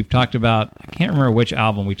guy we've talked about. I can't remember which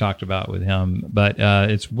album we talked about with him, but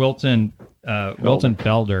it's Wilton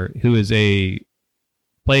Felder, who is he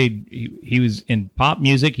was in pop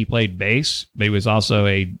music. He played bass, but he was also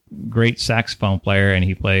a great saxophone player, and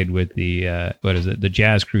he played with the the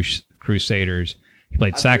Jazz Crusaders. He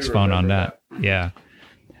played saxophone on that. Yeah.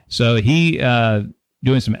 So he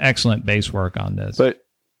doing some excellent bass work on this. But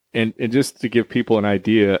and just to give people an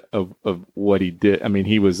idea of what he did, I mean,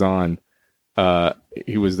 he was on.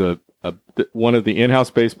 He was one of the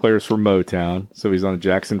in-house bass players for Motown. So he's on the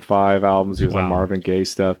Jackson 5 albums. He was on Marvin Gaye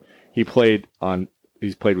stuff. He's played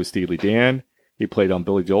with Steely Dan. He played on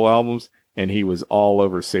Billy Joel albums, and he was all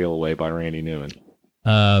over Sail Away by Randy Newman.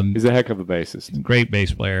 He's a heck of a bassist. Great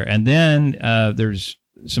bass player. And then there's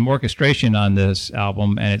some orchestration on this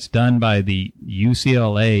album, and it's done by the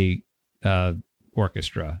UCLA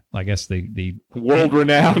orchestra. I guess the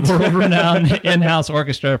world-renowned in-house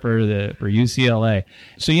orchestra for UCLA.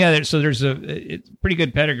 So yeah, there's it's pretty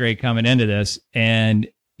good pedigree coming into this. And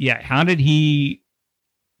yeah, how did he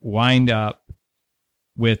wind up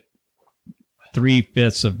with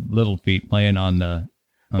 3/5 of Little Feat playing on the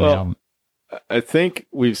album? I think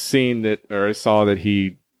we've seen that, or I saw that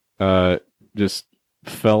he just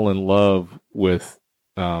fell in love with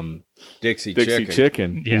Dixie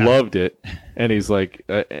Chicken. Yeah. Loved it. And he's like,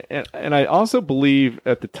 and I also believe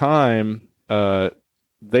at the time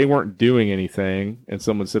they weren't doing anything, and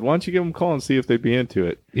someone said, "Why don't you give them a call and see if they'd be into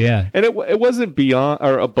it?" Yeah. And it wasn't beyond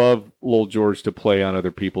or above Lowell George to play on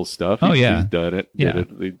other people's stuff. He's done it. Yeah.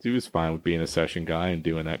 He was fine with being a session guy and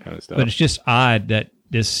doing that kind of stuff. But it's just odd that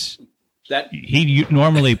he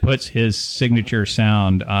normally puts his signature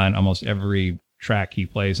sound on almost every track he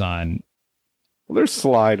plays on. Well, there's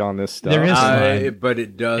slide on this stuff. There is slide, but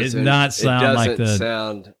it doesn't. It's not sound like the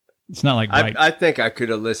sound. It's not like right. I think I could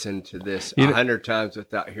have listened to this 100 times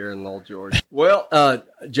without hearing Lowell George. Well,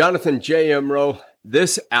 Jonathan J. Imro,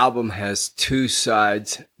 this album has 2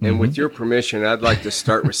 sides, and with your permission, I'd like to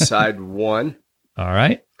start with side 1. All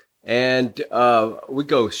right. And we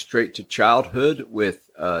go straight to childhood with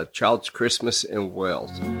Child's Christmas in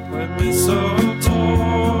Wales. When we so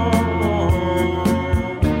tall,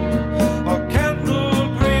 a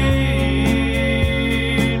candle green,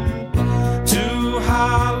 to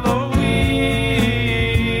Halloween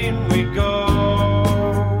we go.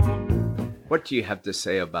 What do you have to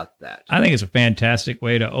say about that? I think it's a fantastic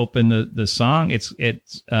way to open the song. It's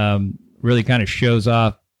really kind of shows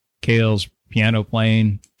off Cale's piano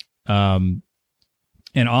playing. And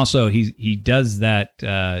also he does that,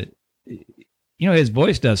 his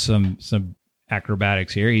voice does some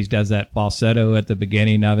acrobatics here. He does that falsetto at the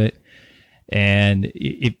beginning of it. And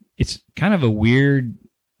it's kind of a weird,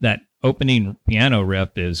 that opening piano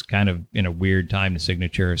riff is kind of in a weird time to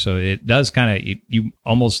signature. So it does kind of, you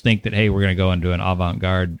almost think that, hey, we're going to go into an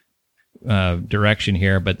avant-garde direction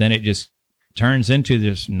here, but then it just turns into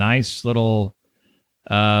this nice little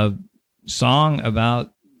song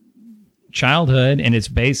about childhood, and it's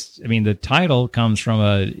based, the title comes from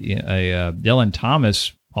a Dylan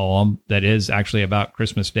Thomas poem that is actually about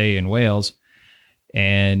Christmas Day in Wales,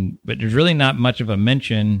 but there's really not much of a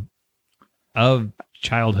mention of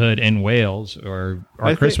childhood in Wales or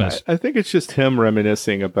Christmas. I think it's just him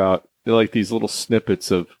reminiscing about like these little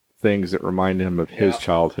snippets of things that remind him of his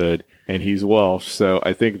childhood, and he's Welsh, so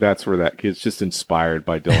I think that's where that kid's just inspired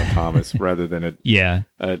by Dylan Thomas rather than a Do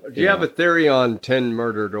you have a theory on 10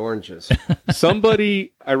 murdered oranges?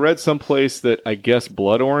 I read someplace that I guess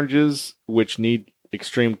blood oranges, which need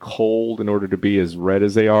extreme cold in order to be as red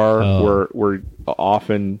as they are Oh. were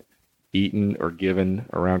often eaten or given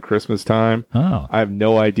around Christmas time. Oh. I have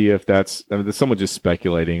no idea if that's, I mean, there's someone just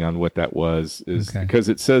speculating on what that was, Okay. because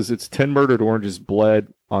it says it's 10 murdered oranges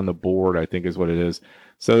bled on the board, I think is what it is.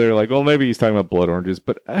 So they're like, well, maybe he's talking about blood oranges,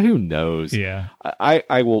 but who knows? Yeah.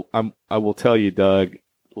 I will tell you, Doug,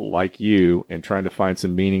 like you, and trying to find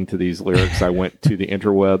some meaning to these lyrics, I went to the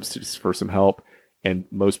interwebs just for some help, and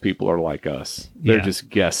most people are like us. They're Yeah. just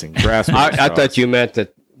guessing. Grasping I at thought straws. you meant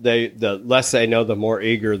that the less they know, the more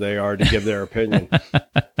eager they are to give their opinion.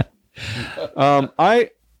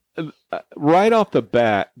 I right off the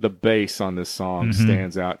bat, the bass on this song Mhm.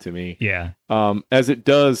 stands out to me. Yeah. As it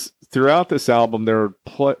does throughout this album. There are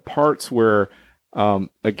parts where,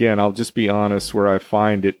 again, I'll just be honest, where I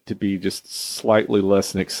find it to be just slightly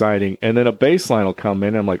less than exciting. And then a bass line will come in,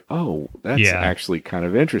 and I'm like, oh, that's actually kind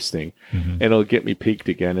of interesting. Mm-hmm. And it'll get me peaked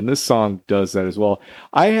again. And this song does that as well.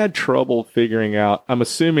 I had trouble figuring out, I'm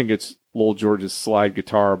assuming it's Lil George's slide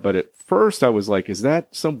guitar, but at first I was like, is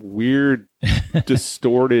that some weird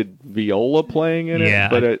distorted viola playing in it? Yeah,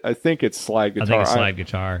 But I think it's slide guitar. I think it's slide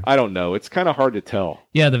guitar. I don't know. It's kind of hard to tell.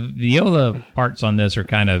 Yeah, the viola parts on this are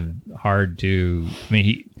kind of hard to. I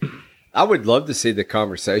mean, I would love to see the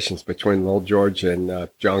conversations between Lil George and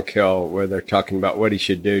John Kell, where they're talking about what he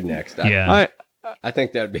should do next. I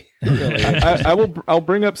think that'd be really interesting. I'll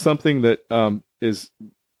bring up something that is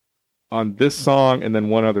on this song and then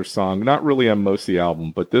one other song, not really on most of the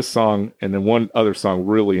album, but this song and then one other song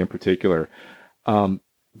really in particular.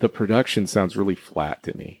 The production sounds really flat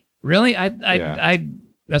to me. Really, I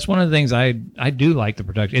that's one of the things I do like the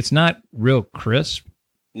production. It's not real crisp.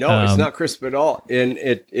 No, it's not crisp at all, and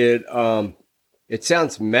it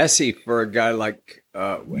sounds messy for a guy like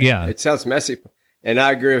it sounds messy, and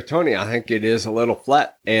I agree with Tony. I think it is a little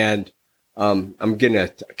flat, and I'm gonna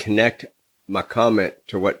connect my comment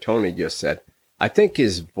to what Tony just said. I think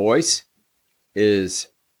his voice is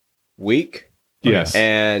weak. Yes,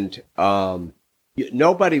 and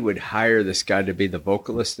nobody would hire this guy to be the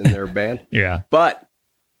vocalist in their band. Yeah, but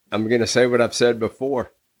I'm gonna say what I've said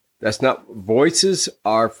before. That's not, voices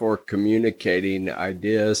are for communicating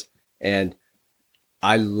ideas, and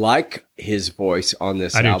I like his voice on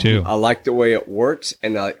this album. I do too. I like the way it works,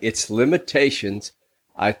 and its limitations,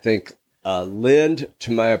 I think, lend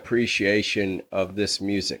to my appreciation of this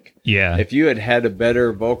music. Yeah. If you had a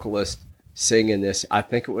better vocalist singing this, I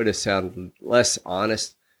think it would have sounded less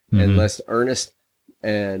honest and less earnest.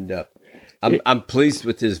 And I'm pleased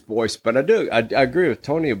with his voice, but I agree with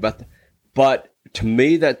Tony about that. But to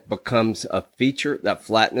me, that becomes a feature. That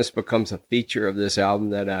flatness becomes a feature of this album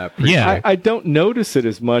that I appreciate. Yeah. I don't notice it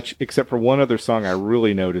as much, except for one other song. I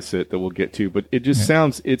really notice it that we'll get to, but it just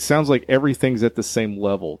sounds like everything's at the same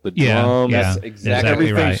level. The drums, That's exactly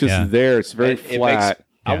everything's right, just there. It's very flat.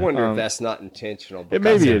 I wonder if that's not intentional.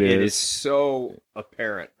 Maybe it is. It is so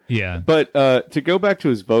apparent. Yeah. But to go back to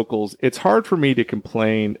his vocals, it's hard for me to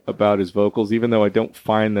complain about his vocals, even though I don't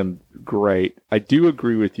find them great. I do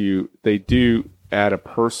agree with you. They do add a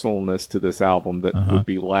personalness to this album that would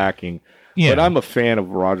be lacking. Yeah. But I'm a fan of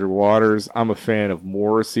Roger Waters. I'm a fan of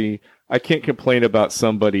Morrissey. I can't complain about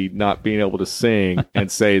somebody not being able to sing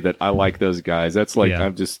and say that I like those guys. That's like,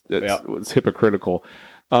 it's hypocritical.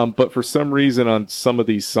 But for some reason on some of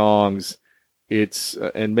these songs, it's,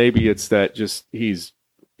 and maybe it's that just he's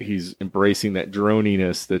embracing that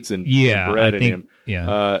droniness that's inbred in him.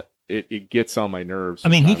 Yeah. It gets on my nerves. I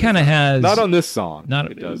mean, he kind of has, not on this song.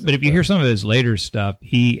 But if you hear some of his later stuff,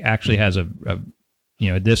 he actually has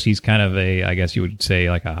he's kind of I guess you would say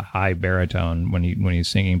like a high baritone when he's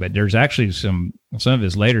singing. But there's actually some of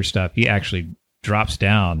his later stuff, he actually drops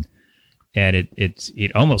down, and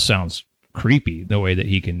it almost sounds creepy the way that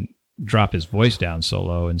he can drop his voice down so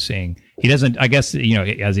low and sing. He doesn't, I guess,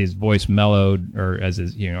 as his voice mellowed, or as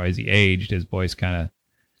he aged, his voice kind of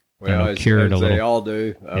cured a little. They all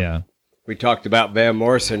do. Yeah. We talked about Van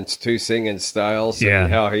Morrison's two singing styles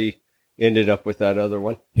and how he ended up with that other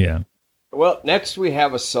one. Yeah. Well, next we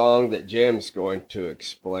have a song that Jim's going to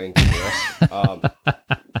explain to us.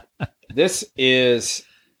 This is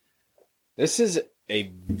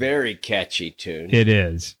a very catchy tune. It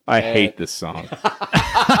is. I hate this song.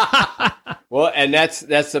 Well, and that's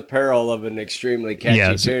the peril of an extremely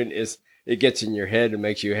catchy tune, is it gets in your head and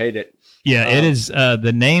makes you hate it. Yeah, it is.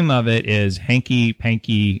 The name of it is Hanky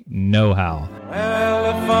Panky Know-How.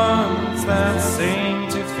 Elephants that seem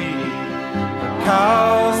to feed the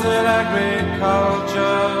cows that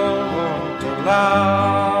agriculture won't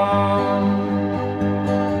allow.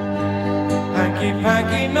 Hanky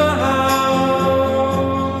Panky know-how.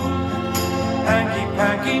 Hanky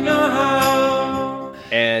Panky know-how.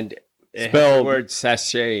 And spelled, word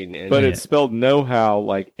sashaying. but it's spelled know-how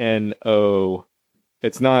like N-O.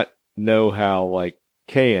 It's not know-how like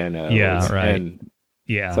K-N-O. Yeah, It's right. N.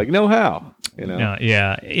 Yeah. It's like know-how, No,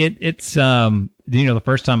 yeah. It's the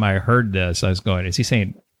first time I heard this, I was going, is he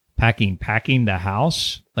saying packing the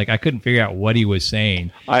house? Like I couldn't figure out what he was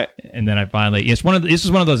saying. And then I finally, this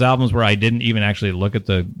is one of those albums where I didn't even actually look at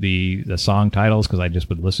the song titles because I just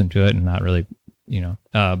would listen to it and not really,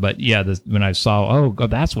 but yeah, when I saw,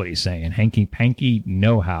 God, that's what he's saying. Hanky panky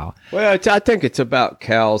know-how. Well, I think it's about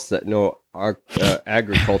cows that no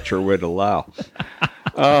agriculture would allow.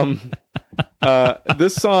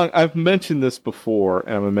 This song, I've mentioned this before,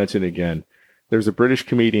 and I'm going to mention it again. There's a British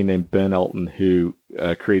comedian named Ben Elton who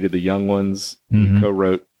created The Young Ones.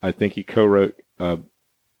 Mm-hmm. He co-wrote the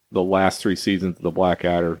last 3 seasons of The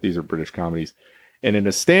Blackadder. These are British comedies. And in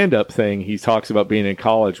a stand-up thing, he talks about being in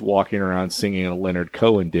college, walking around singing a Leonard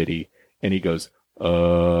Cohen ditty, and he goes,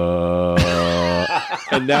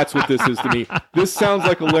 and that's what this is to me. This sounds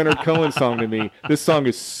like a Leonard Cohen song to me. This song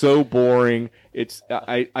is so boring.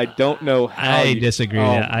 I don't know how. I disagree.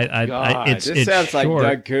 This sounds like short.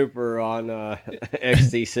 Doug Cooper on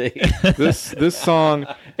XTC. This song,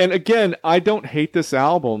 and again, I don't hate this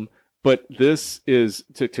album, but this is,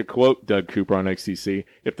 to quote Doug Cooper on XTC,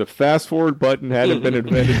 if the fast forward button hadn't been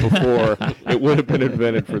invented before, it would have been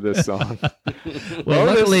invented for this song. Well,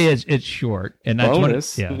 luckily it's short, and that's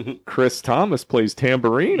bonus. Chris Thomas plays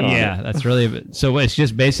tambourine on it. That's really, so it's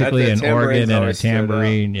just basically an organ and a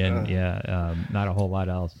tambourine, and not a whole lot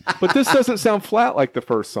else. But this doesn't sound flat like the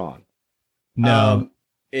first song. No,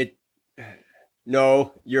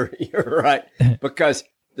 No, you're right, because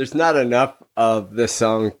there's not enough of this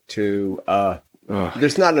song to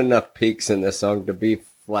there's not enough peaks in this song to be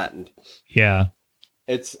flattened. Yeah.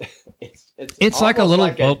 It's like a little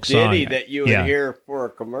like folk a ditty song that you would hear for a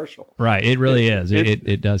commercial. Right. It really is.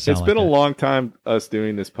 It does sound It's been like a that. long time us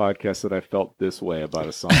doing this podcast that I felt this way about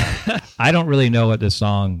a song. I don't really know what this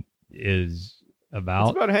song is about.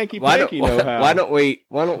 It's about hanky Why panky don't know-how. why don't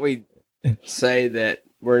we say that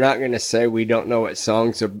we're not going to say we don't know what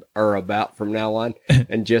songs are about from now on,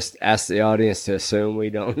 and just ask the audience to assume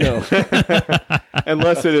we don't know.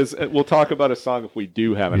 Unless it is, we'll talk about a song if we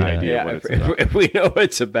do have an idea of what it's about. If we know what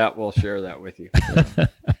it's about, we'll share that with you.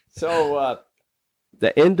 So,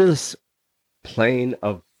 the endless plane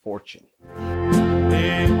of fortune.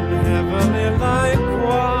 In heavenly like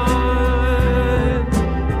wine,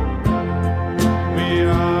 we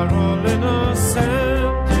are all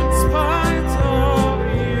innocent in spite of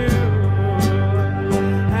you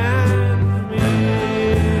and me.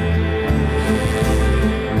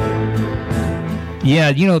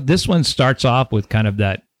 Yeah, this one starts off with kind of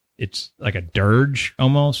that. It's like a dirge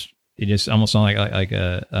almost. It just almost sounds like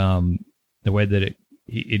a the way that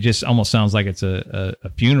it just almost sounds like it's a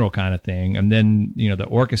funeral kind of thing. And then the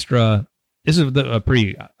orchestra. This is a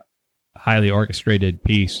pretty highly orchestrated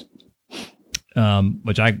piece,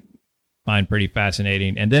 which I find pretty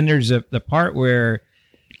fascinating. And then there's the part where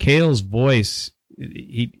Cale's voice.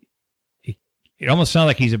 It almost sounds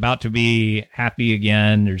like he's about to be happy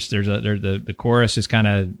again. There's the chorus is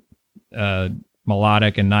kind of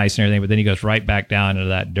melodic and nice and everything, but then he goes right back down into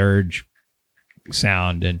that dirge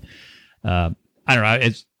sound, and I don't know.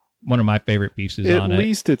 It's one of my favorite pieces on it. At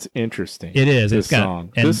least it's interesting. It is. This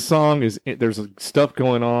song. This song is. There's stuff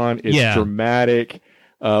going on. It's dramatic.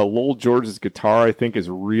 Lowell George's guitar, I think, is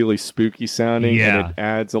really spooky sounding, and it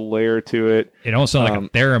adds a layer to it. It almost sounds like a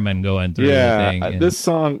theremin going through the thing. This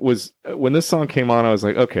song was, when this song came on, I was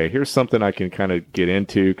like, okay, here's something I can kind of get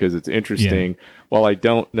into because it's interesting. While I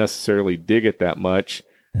don't necessarily dig it that much,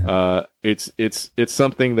 it's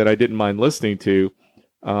something that I didn't mind listening to.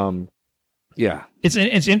 It's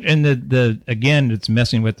the again, it's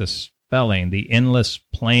messing with the spelling, the endless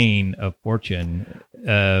plane of fortune.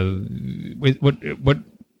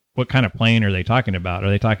 What kind of plane are they talking about? Are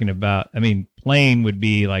they talking about? I mean, plane would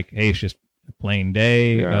be like, hey, it's just a plain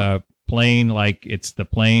day. Plain, like it's the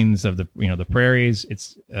plains of the the prairies.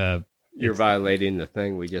 You're violating the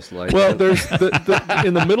thing we just laid. Well, there's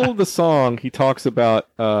in the middle of the song, he talks about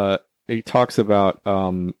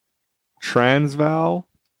Transvaal,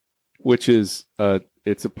 which is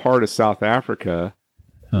it's a part of South Africa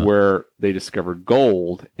where they discovered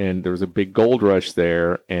gold, and there was a big gold rush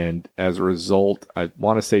there, and as a result, I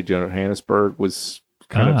want to say Johannesburg was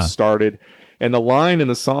kind of started. And the line in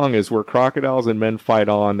the song is, where crocodiles and men fight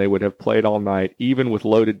on, they would have played all night, even with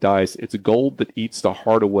loaded dice. It's gold that eats the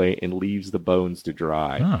heart away and leaves the bones to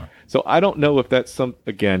dry. Oh. So I don't know if that's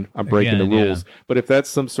again, I'm breaking the rules, but if that's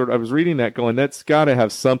some sort I was reading that going, that's got to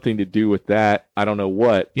have something to do with that. I don't know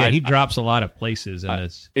what. Yeah, he drops a lot of places in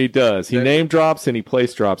this. He does. He name drops and he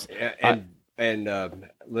place drops. And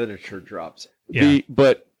literature drops. Yeah.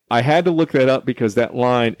 But I had to look that up because that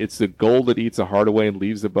line, it's the gold that eats the heart away and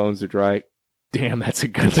leaves the bones to dry. Damn, that's a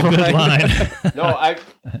good line. Good line. No,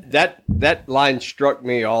 that line struck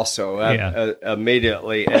me also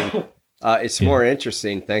immediately, and it's more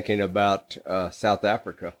interesting thinking about South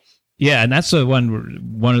Africa. Yeah, and that's the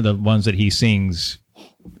one of the ones that he sings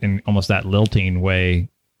in almost that lilting way.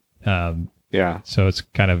 Yeah. So it's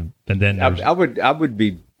kind of, and then I would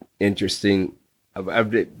be interesting. I'd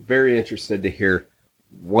be very interested to hear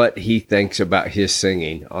what he thinks about his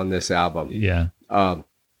singing on this album. yeah.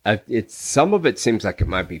 It's some of it seems like it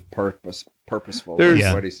might be purposeful.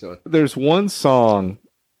 There's- what he's doing. There's one song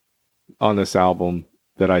on this album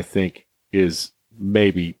that I think is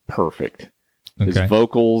maybe perfect. His Okay.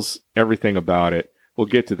 vocals, everything about it. We'll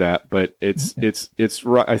get to that, but it's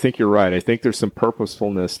right. I think you're right. I think there's some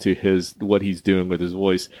purposefulness to what he's doing with his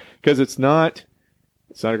voice, because it's not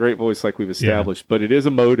a great voice like we've established, but it is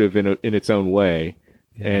emotive in its own way.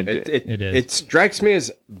 And It is. It strikes me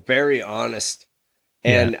as very honest,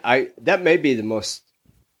 and that may be the most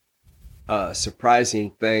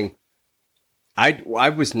surprising thing. I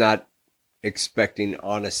was not expecting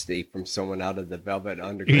honesty from someone out of the Velvet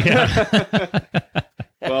Underground. Yeah.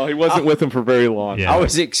 well, he wasn't with him for very long. Yeah. I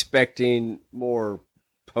was expecting more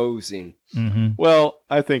posing. hmm Well,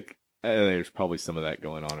 I think there's probably some of that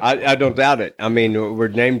going on. I don't doubt it. I mean, we're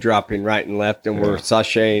name dropping right and left, and we're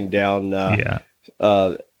sashaying down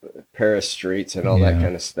Paris streets and all that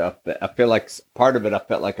kind of stuff. But I feel like part of it, I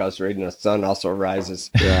felt like I was reading The Sun Also Rises.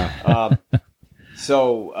 Yeah.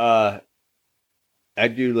 So,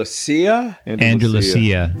 Andalusia.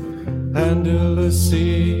 Andalusia.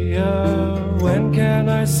 Andalusia, when can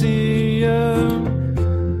I see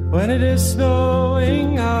you? When it is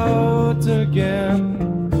snowing out again.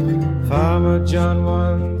 Farmer John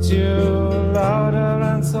wants you louder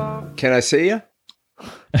and soft. Can I see you?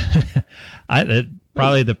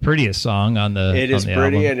 Probably the prettiest song on the. It is on the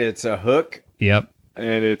pretty, album. and it's a hook. Yep.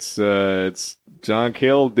 And it's John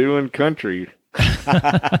Cale doing country.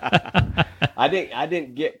 I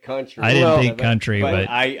didn't get country. I didn't think country, but but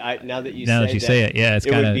I now that you now say that you say it, yeah, it's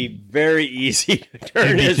it kind would of be very easy to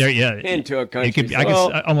turn this into a country. It could. I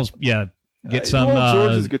song. could almost get some.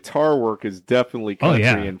 George's guitar work is definitely Oh, country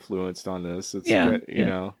yeah. influenced on this. It's Yeah, you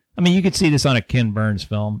know. I mean, you could see this on a Ken Burns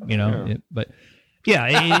film, you know. Yeah. But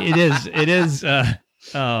yeah, it is. It is.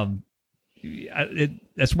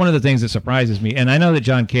 That's one of the things that surprises me, and I know that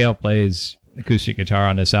John Cale plays acoustic guitar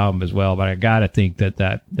on this album as well. But I gotta think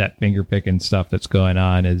that finger picking stuff that's going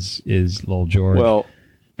on is Lil George. Well,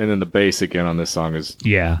 and then the bass again on this song is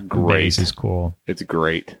yeah, the great. bass is cool. It's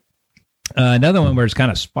great. Another one where it's kind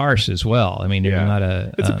of sparse as well. I mean, there's not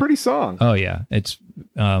a. It's a pretty song. Oh yeah, it's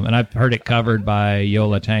and I've heard it covered by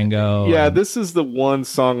Yola Tango. Yeah, and- this is the one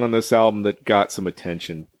song on this album that got some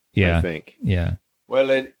attention. Yeah. I think. yeah.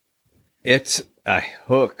 Well, it's a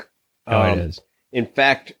hook. Oh, it is. In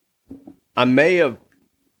fact, I may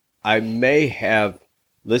have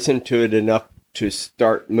listened to it enough to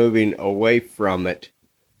start moving away from it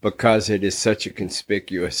because it is such a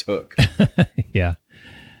conspicuous hook. Yeah.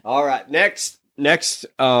 All right, next,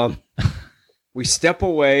 we step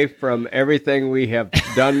away from everything we have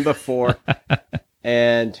done before,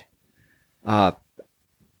 and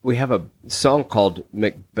we have a song called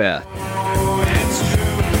Macbeth.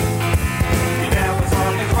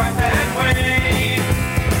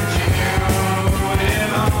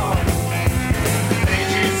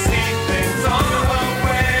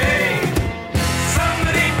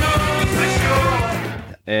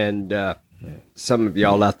 And some of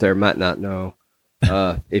y'all out there might not know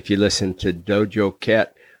if you listen to Dojo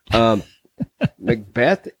Cat.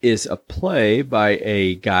 Macbeth is a play by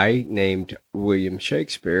a guy named William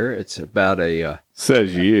Shakespeare. It's about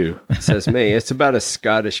Says you. says me, it's about a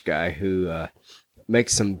Scottish guy who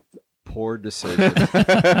makes some poor decisions.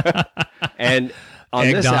 And on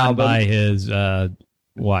Egged this on album, by his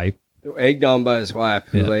wife. egged on by his wife,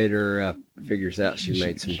 who Yeah. later figures out she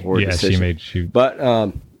made some poor Yeah, decisions. she. But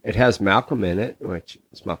it has Malcolm in it, which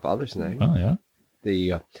is my father's name. Oh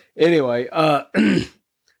yeah. Anyway,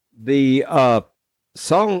 the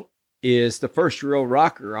song is the first real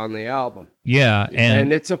rocker on the album, Yeah, and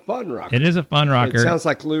and it's a fun rocker. it is a fun rocker. It sounds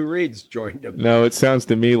like Lou Reed's joined him. No, it sounds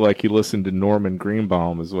to me like you listened to Norman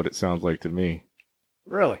Greenbaum is what it sounds like to me.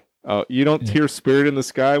 Really? Oh, you don't hear Spirit in the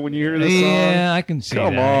Sky when you hear this song? Yeah, I can see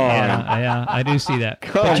Come that. on. Yeah, I do see that.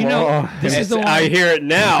 Come But you know, on. this is the one. I hear it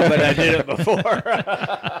now, but I did it before.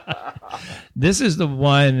 This is the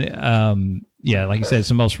one. Yeah, like you said, it's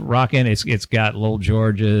the most rockin'. It's got Lil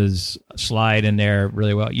George's slide in there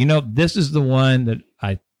really well. You know, this is the one that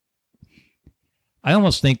I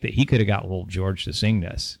almost think that he could have got Lil George to sing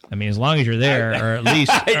this. I mean, as long as you're there, or at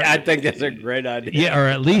least, I think that's a great idea. yeah, or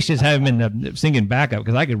at least just have him in the singing backup,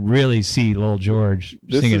 because I could really see Lil George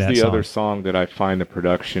This singing is that the song. other song that I find the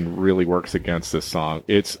production really works against this song.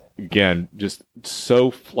 It's, again, just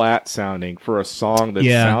so flat sounding for a song that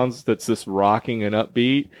sounds that's this rocking and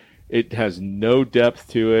upbeat. It has no depth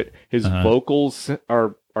to it. His vocals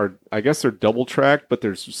are I guess they're double tracked, but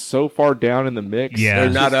they're so far down in the mix. Yeah. They're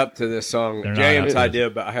It's not up to this song. They're not James' up to idea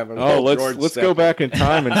about having Oh, Lil George let's step go in. back in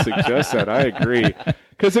time and suggest that. I agree,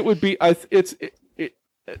 because it would be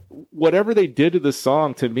whatever they did to the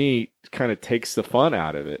song, to me, kind of takes the fun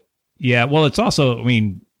out of it. Yeah, well, it's also, I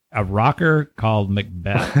mean, a rocker called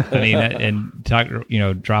Macbeth. I mean, and talk,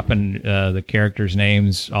 dropping the characters'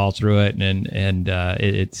 names all through it, and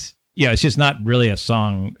it's it's just not really a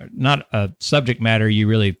song, not a subject matter you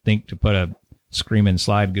really think to put a screaming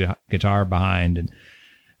slide guitar behind,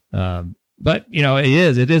 and but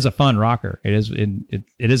it is a fun rocker. It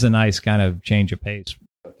is a nice kind of change of pace.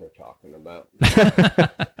 What they're talking about.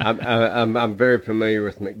 I'm very familiar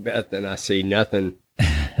with Macbeth, and I see nothing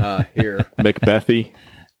here. Macbethy.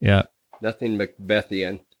 Yeah. Nothing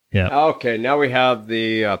Macbethian. Yeah. Okay, now we have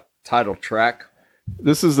the title track.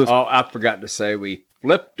 This is the Oh, I forgot to say we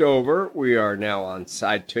flipped over. We are now on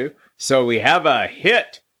side 2. So we have a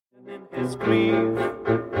hit. His grief.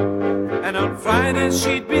 And on Fridays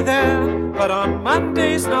she'd be there, but on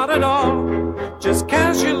Mondays not at all. Just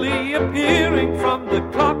casually appearing from the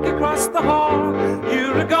clock across the hall.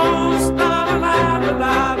 You're a ghost, la la la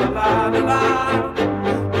la la la la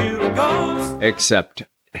la. You're a ghost. Except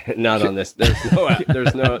not on this. There's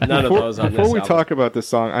none of those on this Before we album. talk about this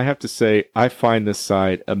song, I have to say I find this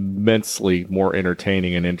side immensely more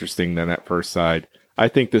entertaining and interesting than that first side. I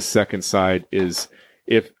think this second side is,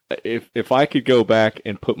 if I could go back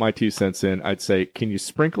and put my 2 cents in, I'd say, can you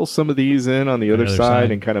sprinkle some of these in on the other side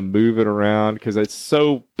and kind of move it around, because it's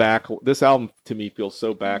so back. This album to me feels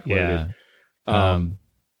so backloaded.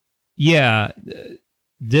 Yeah.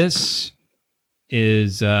 This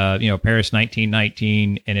is Paris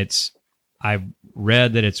 1919, and I've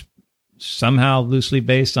read that it's somehow loosely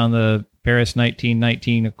based on the Paris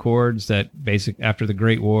 1919 Accords that after the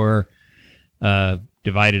Great War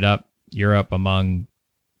divided up Europe among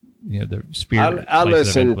the spirit. I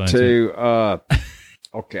listen to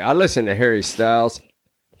I listen to Harry Styles.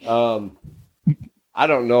 I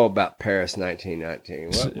don't know about Paris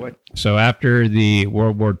 1919. What? So after the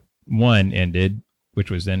World War I ended, which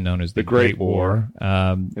was then known as the Great War.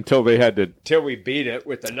 Until they had to... Till we beat it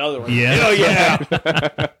with another one. Yeah. Oh,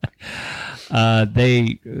 yeah.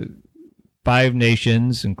 They 5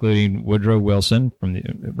 nations, including Woodrow Wilson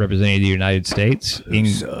representing the United States.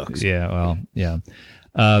 Sucks. Yeah, well, yeah.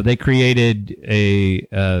 They created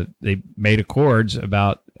they made accords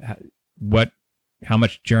about how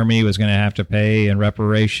much Germany was going to have to pay in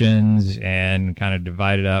reparations, and kind of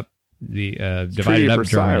divided up Versailles,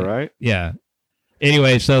 Germany. Right? Yeah.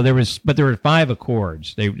 Anyway, so there were 5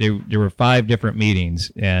 accords. There were 5 different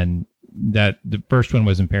meetings, and that the first one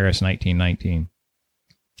was in Paris, 1919,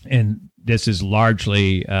 and this is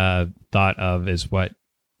largely thought of as what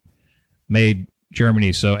made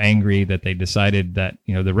Germany so angry that they decided that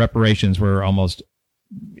the reparations were almost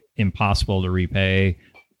impossible to repay,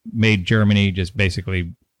 made Germany just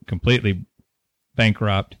basically completely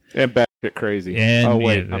bankrupt And back it crazy. And oh,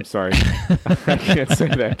 wait, yeah, I'm sorry. I can't say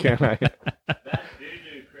that, can I?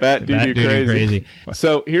 Bat doo doo crazy.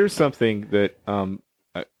 So here's something that I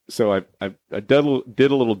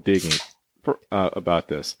did a little digging about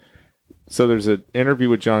this. So there's an interview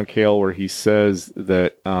with John Cale where he says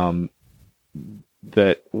that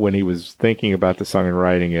that when he was thinking about the song and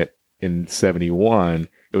writing it in 1971,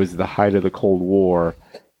 it was the height of the Cold War,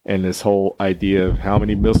 and this whole idea of how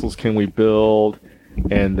many missiles can we build,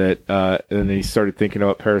 and that and then he started thinking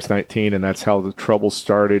about Paris 19, and that's how the trouble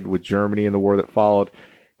started with Germany and the war that followed.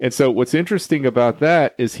 And so what's interesting about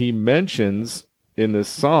that is he mentions in this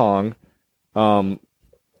song,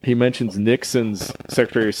 he mentions Nixon's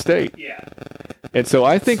Secretary of State. Yeah. And so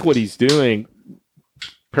I think what he's doing,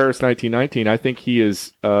 Paris 1919, I think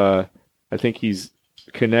he's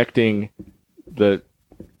connecting the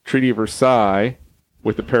Treaty of Versailles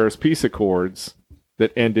with the Paris Peace Accords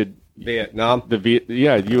that ended Vietnam.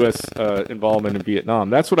 U.S. Involvement in Vietnam.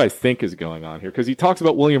 That's what I think is going on here, because he talks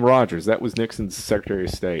about William Rogers. That was Nixon's Secretary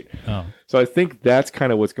of State. Oh. So I think that's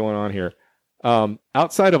kind of what's going on here.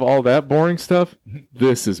 Outside of all that boring stuff,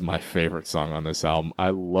 this is my favorite song on this album.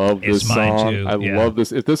 I love this It's mine song. too, I yeah. love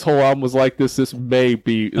this. If this whole album was like this may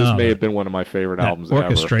have been one of my favorite That albums ever.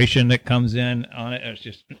 orchestration that comes in on it. It's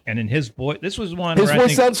just, and in his voice, this was one. His where I voice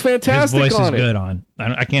think sounds fantastic His voice on is it. good on.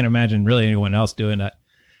 I can't imagine really anyone else doing that.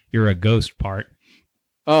 You're a ghost part.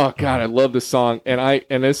 Oh God, I love this song,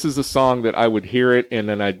 and this is a song that I would hear it, and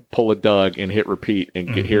then I'd pull a Doug and hit repeat,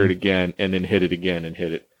 and hear it again, and then hit it again and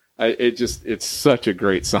hit it. It's such a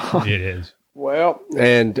great song. It is. Well,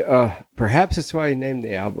 and perhaps that's why he named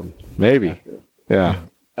the album. Maybe, yeah.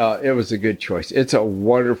 It was a good choice. It's a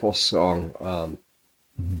wonderful song.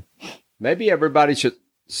 Maybe everybody should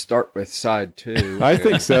start with side 2. I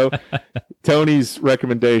think so. Tony's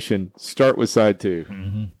recommendation: start with side 2.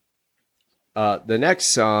 Mm-hmm. The next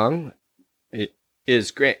song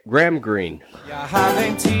is Graham Greene. You're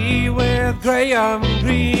having tea with Graham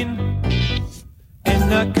Greene in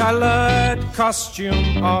the colored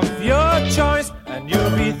costume of your choice, and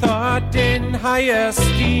you'll be thought in high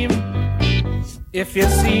esteem if you're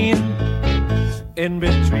seen in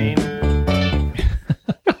between.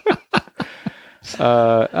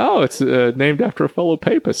 It's named after a fellow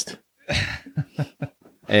papist.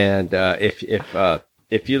 And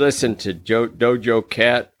if you listen to Dojo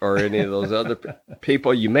Cat or any of those other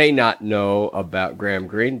people, you may not know about Graham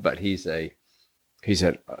Greene, but he's an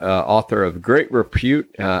author of great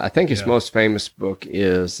repute. I think his most famous book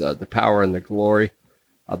is The Power and the Glory,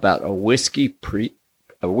 about a whiskey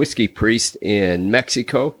priest in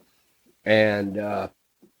Mexico. And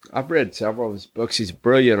I've read several of his books. He's a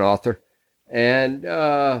brilliant author. And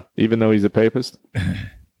Even though he's a papist?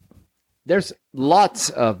 there's lots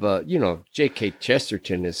of, J.K.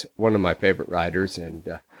 Chesterton is one of my favorite writers,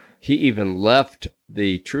 and he even left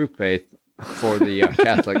the true faith for the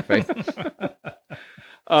Catholic faith.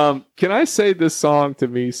 Can I say this song to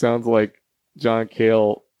me sounds like John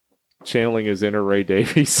Cale channeling his inner Ray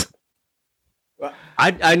Davies?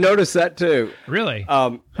 I noticed that too. Really?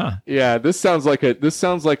 Yeah, this sounds like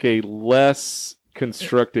a less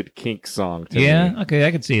constructed Kink song to me. Yeah. Okay,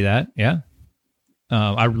 I could see that. Yeah.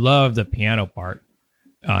 I love the piano part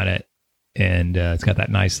on it, and it's got that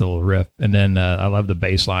nice little riff. And then I love the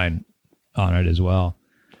bass line on it as well.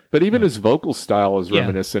 But even his vocal style is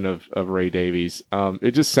reminiscent of Ray Davies.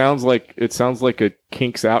 It just sounds like a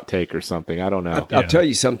Kinks outtake or something. I don't know. I'll tell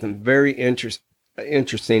you something very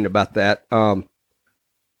interesting about that.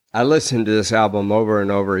 I listened to this album over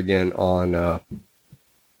and over again on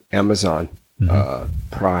Amazon,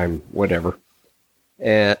 Prime, whatever.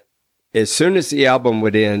 And as soon as the album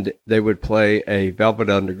would end, they would play a Velvet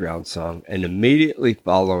Underground song, and immediately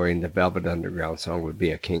following the Velvet Underground song would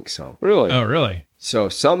be a Kinks song. Really? Oh, really? So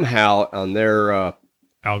somehow on their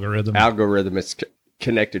Algorithm. it's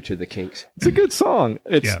connected to the Kinks. It's a good song.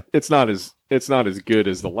 It's not as good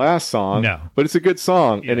as the last song. No. But it's a good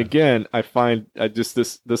song. Yeah. And again, I find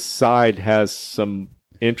this side has some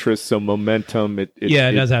interest, some momentum. It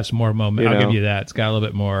does have some more moment. you I'll know. give you that. It's got a little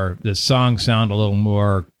bit more. The songs sound a little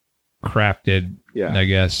more crafted, I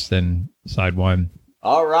guess, than side 1.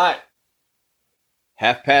 All right.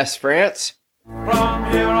 Half Past France.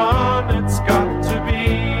 From here on, it's got to be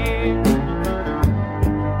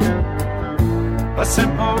a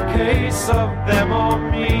simple case of them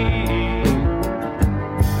or me.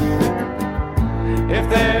 If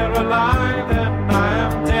they're alive, then I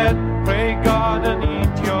am dead. Pray God and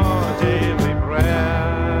eat your daily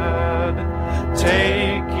bread.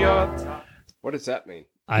 Take your time. What does that mean?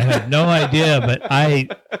 I have no idea, but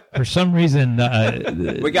for some reason,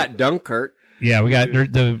 We got Dunkirk. yeah, we got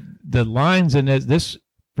the lines in this.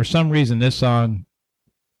 For some reason, this song,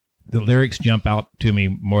 the lyrics jump out to me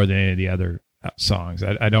more than any of the other songs.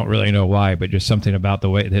 I don't really know why, but just something about the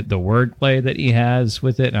way that the wordplay that he has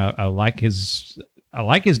with it. And I like his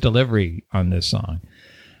delivery on this song.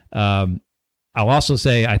 I'll also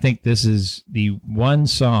say I think this is the one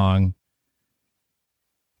song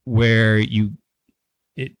where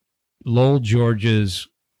Lowell George's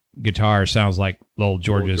guitar sounds like Lowell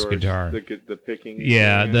George's guitar. The picking.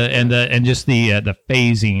 Yeah, and just the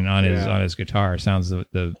phasing on his guitar sounds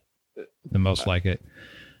the most like it.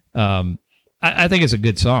 I think it's a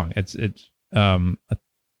good song. I don't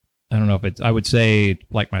know if I would say it's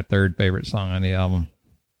like my third favorite song on the album.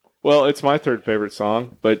 Well, it's my third favorite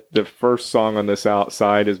song, but the first song on this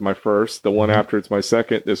outside is my first. The one after it's my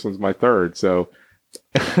second. This one's my third. So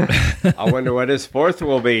I wonder what his fourth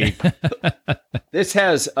will be. This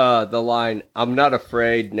has the line, "I'm not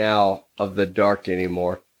afraid now of the dark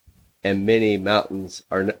anymore." and many mountains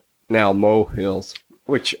are now molehills,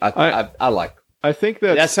 which I like. I think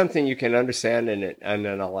That's something you can understand, and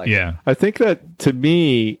then I like. Yeah. I think that to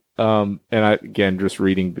me, and I, again, just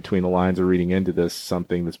reading between the lines or reading into this,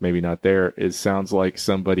 something that's maybe not there, is sounds like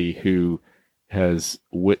somebody who has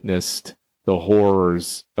witnessed the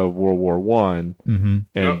horrors of World War One,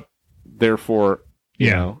 and therefore, you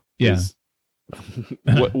know, is,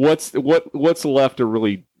 what's left to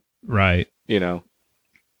really, right, you know,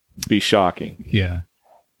 be shocking. Yeah.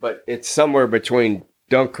 But it's somewhere between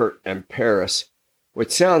Dunkirk and Paris,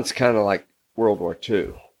 which sounds kind of like World War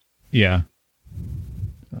II. Yeah.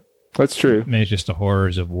 That's true. I mean, it's just the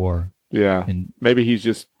horrors of war. Yeah. And maybe he's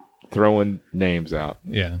just throwing names out.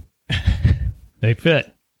 Yeah. They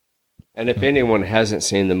fit. And if anyone hasn't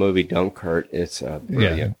seen the movie Dunkirk, it's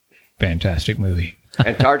brilliant. Fantastic movie.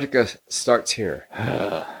 Antarctica starts here.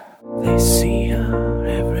 They see her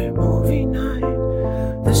every movie night,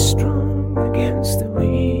 the strong against the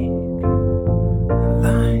weak. The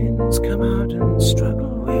lines come out and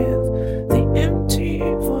struggle with the empty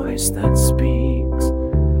voice that speaks,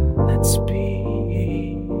 that speaks.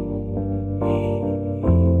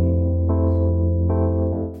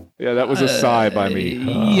 Yeah, that was a sigh by me.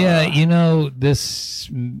 Yeah, you know,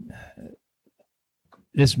 this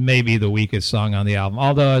may be the weakest song on the album.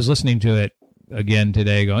 Although I was listening to it again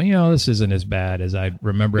today, going, you know, this isn't as bad as I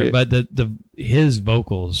remember it. But his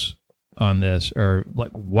vocals on this are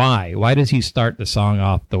like, why? Why does he start the song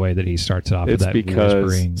off the way that he starts it off? It's with that because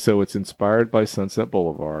whispering? So it's inspired by Sunset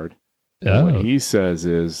Boulevard. Oh. What he says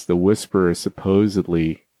is the whisper is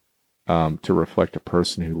supposedly to reflect a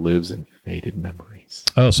person who lives in faded memories.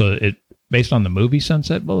 Oh, so it based on the movie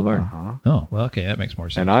Sunset Boulevard? Uh-huh. Oh, well, okay, that makes more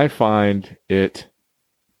sense. And I find it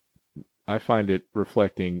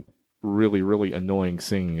reflecting really, really annoying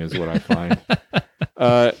singing is what I find.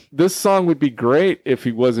 This song would be great if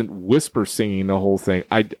he wasn't whisper singing the whole thing.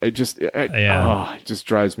 It just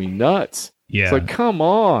drives me nuts. Yeah. It's like, come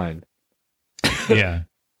on. Yeah.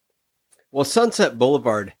 Well, Sunset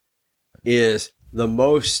Boulevard is the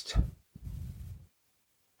most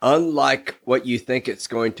unlike what you think it's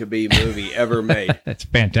going to be movie ever made. It's a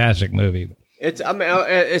fantastic movie. It's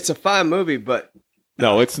a fine movie, but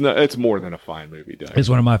no, it's not. It's more than a fine movie, Doug. It's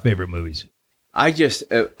one of my favorite movies. I just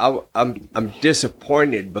I'm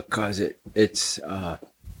disappointed because it's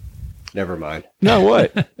never mind. No,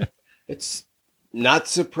 what? It's not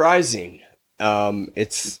surprising. I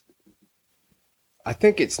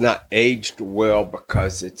think it's not aged well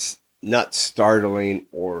because it's not startling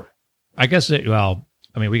or. I guess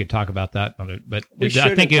I mean, we could talk about that, but we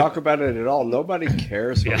shouldn't talk about it at all. Nobody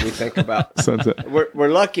cares what we think about. Sunset. We're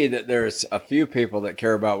lucky that there's a few people that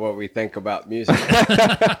care about what we think about music.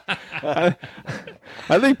 I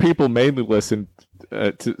think people mainly listen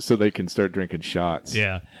so they can start drinking shots.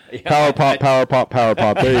 Yeah. Power pop, power pop, power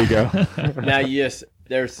pop. There you go. Now, yes,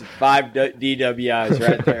 there's 5 DWIs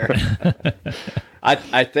right there.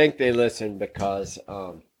 I think they listen because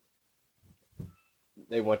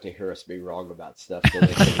they want to hear us be wrong about stuff, so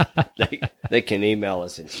they can email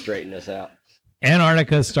us and straighten us out.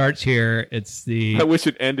 Antarctica starts here. It's the. I wish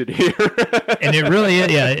it ended here. And it really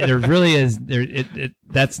is. Yeah, there really is.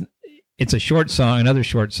 It's a short song, another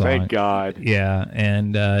short song. Thank God. Yeah,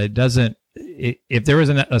 and it doesn't. If there was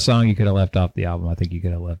a song you could have left off the album, I think you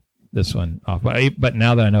could have left this one off. But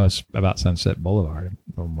now that I know it's about Sunset Boulevard, I'm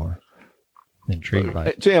a little more intrigued by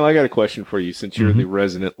it. Jam, I got a question for you. Since you're the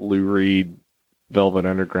resident Lou Reed, Velvet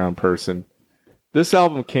Underground person, this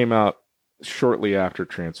album came out shortly after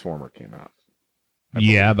Transformer came out.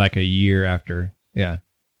 Yeah, like a year after. Yeah.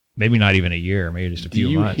 Maybe not even a year, maybe just a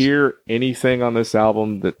few months. Do you hear anything on this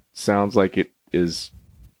album that sounds like it is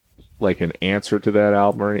like an answer to that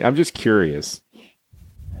album? Or I'm just curious.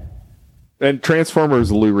 And Transformer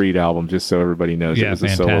is a Lou Reed album, just so everybody knows. Yeah, it was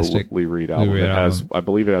fantastic. a solo Lou Reed album. Reed album. I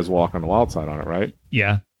believe it has Walk on the Wild Side on it, right?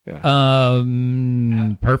 Yeah. Yeah.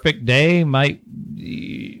 Perfect Day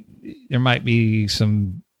there might be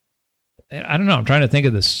some. I don't know. I'm trying to think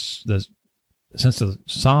of this. Since the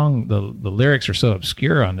song, the lyrics are so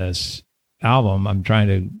obscure on this album, I'm trying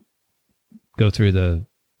to go through the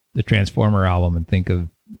Transformer album and think of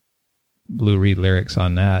Lou Reed lyrics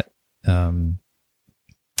on that. I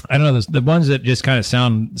don't know. The ones that just kind of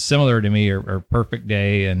sound similar to me are Perfect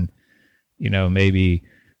Day and, maybe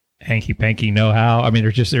Hanky Panky Know How. I mean,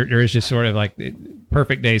 there is just sort of like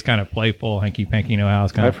Perfect Day is kind of playful. Hanky Panky Know How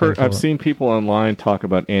is kind of playful. I've seen people online talk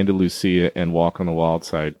about Andalusia and Walk on the Wild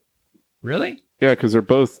Side. Really? Yeah, because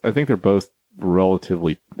I think they're both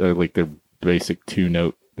relatively like they're basic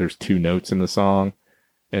 2-note. There's 2 notes in the song,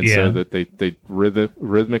 and Yeah. so that they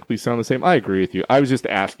rhythmically sound the same. I agree with you. I was just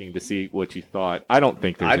asking to see what you thought. I don't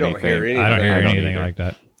think there's I don't anything. hear anything. I don't hear I don't anything either. like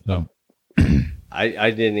that. So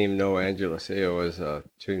I didn't even know Angela Sia was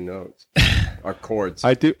 2 notes or chords.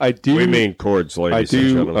 I do. We mean chords, I ladies and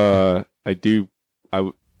do.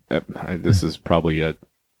 gentlemen. This is probably a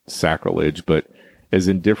sacrilege, but as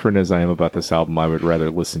indifferent as I am about this album, I would rather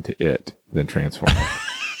listen to it than Transformers.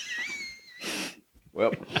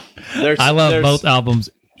 Well, I love both albums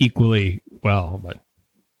equally well, but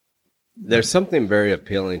There's something very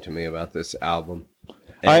appealing to me about this album.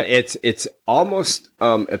 And it's almost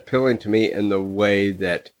appealing to me in the way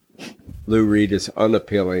that Lou Reed is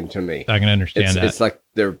unappealing to me. I can understand that. It's like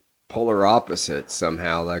they're polar opposites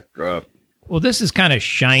somehow. Like, Well, this is kind of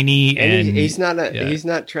shiny, and he's not yeah. he's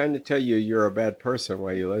not trying to tell you you're a bad person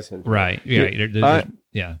while you listen. To him. right. Yeah,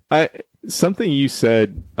 yeah. Something you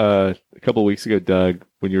said a couple of weeks ago, Doug,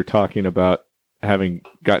 when you were talking about having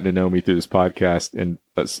gotten to know me through this podcast and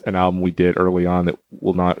an album we did early on that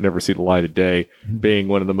will never see the light of day, being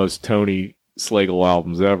one of the most Tony Slagle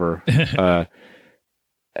albums ever.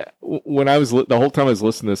 When I was the whole time I was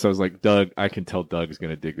listening to this, I was like, Doug, I can tell Doug is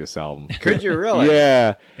going to dig this album. Could you really?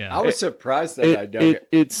 Yeah. Yeah. I was surprised that I dug it.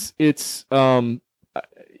 It's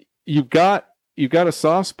you've got a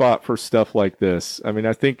soft spot for stuff like this. I mean,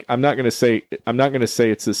 I think I'm not going to say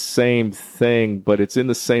it's the same thing, but it's in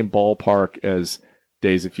the same ballpark as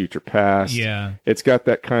Days of Future Past. Yeah. It's got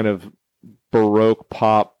that kind of Baroque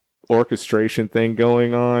pop orchestration thing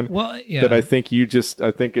going on. Well, yeah. That I think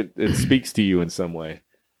it speaks to you in some way.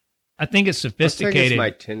 I think it's I think it's sophisticated. my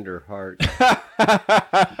tender heart.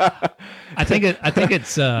 I think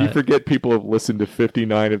it's You forget people have listened to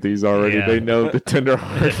 59 of these already. Yeah. They know the tender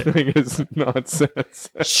heart thing is nonsense.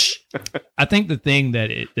 I think the thing that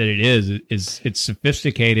it is it's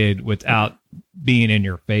sophisticated without being in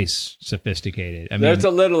your face sophisticated. I mean, There's a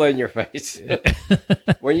little in your face.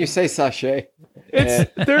 When you say sachet.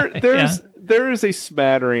 There is a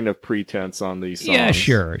smattering of pretense on these songs. yeah,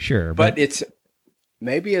 sure, But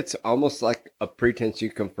maybe it's almost like a pretense you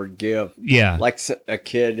can forgive. yeah. Like a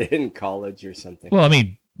kid in college or something. Well, I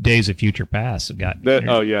mean, Days of Future Past have got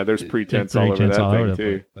There's pretense all over that thing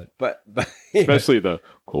too. But but Especially the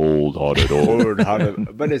cold-hearted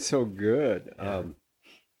old. but it's so good.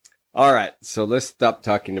 All right, so let's stop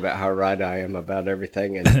talking about how right I am about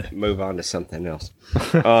everything and move on to something else.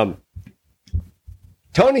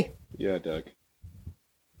 Tony, Yeah, Doug.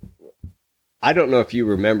 I don't know if you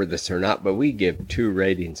remember this or not, but we give 2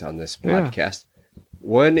 ratings on this Yeah. podcast.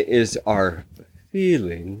 One is our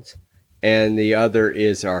feelings, and the other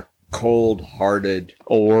is our cold-hearted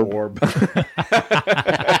orb.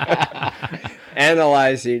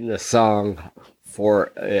 Analyzing the song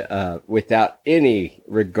for without any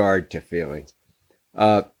regard to feelings.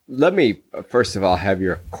 Let me first of all have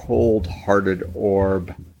your cold-hearted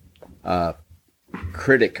orb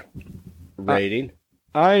critic rating.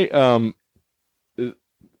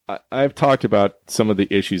 I've talked about some of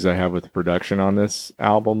the issues I have with the production on this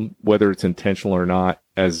album, whether it's intentional or not.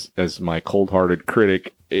 As my cold-hearted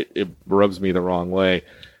critic, it rubs me the wrong way.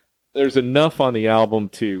 There's enough on the album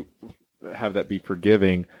to have that be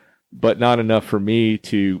forgiving, but not enough for me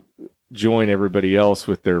to join everybody else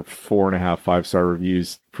with their 4.5, 5-star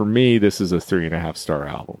reviews. For me, this is a 3.5-star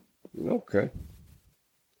album. Okay.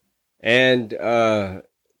 And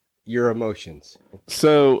your emotions.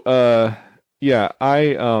 So, yeah,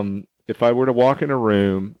 if I were to walk in a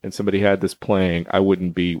room and somebody had this playing, I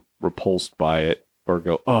wouldn't be repulsed by it or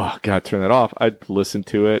go, oh, God, turn that off. I'd listen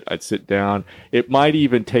to it. I'd sit down. It might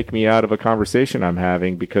even take me out of a conversation I'm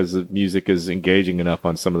having because the music is engaging enough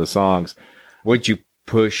on some of the songs. Would you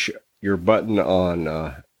push your button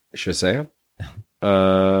on Shazam?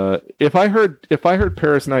 If I heard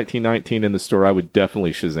Paris 1919 in the store, I would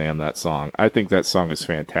definitely Shazam that song. I think that song is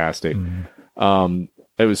fantastic.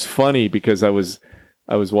 It was funny because I was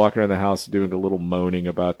walking around the house doing a little moaning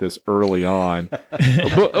about this early on.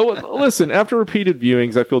 But, listen, after repeated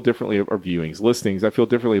viewings, I feel differently, or listenings, I feel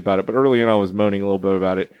differently about it. But early on, I was moaning a little bit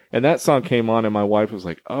about it. And that song came on and my wife was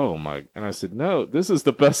like, oh my, and I said, no, this is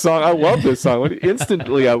the best song. I love this song.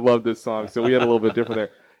 Instantly, I love this song. So we had a little bit different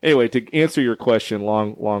there. Anyway, to answer your question,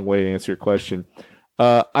 long way to answer your question.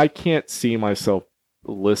 I can't see myself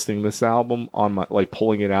listening this album on my, like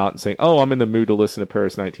pulling it out and saying, oh, I'm in the mood to listen to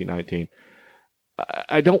Paris 1919.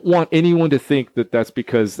 I don't want anyone to think that that's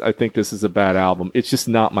because I think this is a bad album. It's just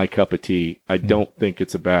not my cup of tea. I don't think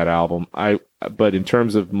it's a bad album. But in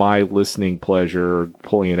terms of my listening pleasure,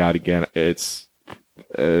 pulling it out again, it's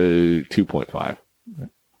 2.5.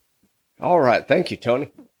 All right. Thank you, Tony.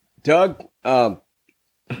 Doug,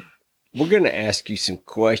 we're going to ask you some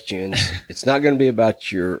questions. It's not going to be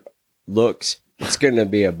about your looks. It's going to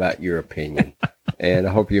be about your opinion. And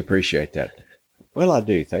I hope you appreciate that. Well, I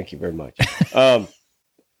do. Thank you very much.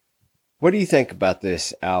 What do you think about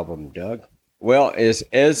this album, Doug? Well,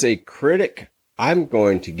 as a critic, I'm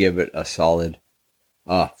going to give it a solid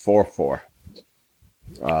 4-4.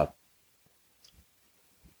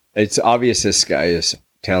 It's obvious this guy is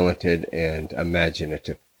talented and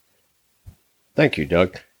imaginative. Thank you,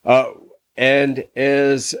 Doug. And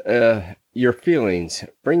as your feelings,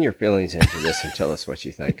 bring your feelings into this and tell us what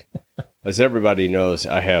you think. As everybody knows,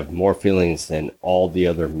 I have more feelings than all the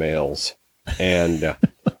other males. And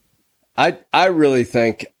I really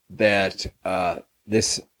think that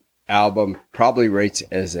this album probably rates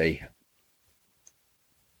as a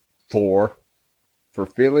 4 for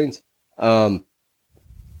feelings. I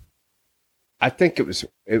think it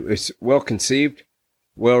was well conceived,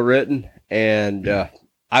 well written, and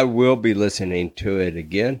I will be listening to it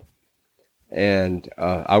again. And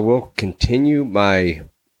I will continue my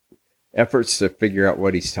efforts to figure out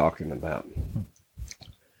what he's talking about.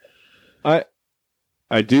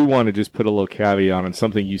 I do want to just put a little caveat on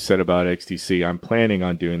something you said about XTC. I'm planning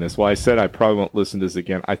on doing this. While I said I probably won't listen to this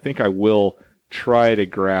again, I think I will try to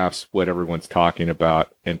grasp what everyone's talking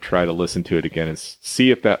about and try to listen to it again and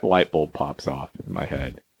see if that light bulb pops off in my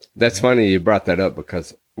head. That's funny you brought that up,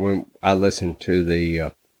 because when I listened to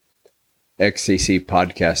the XTC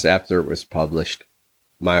podcast after it was published,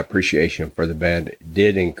 my appreciation for the band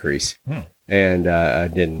did increase, and I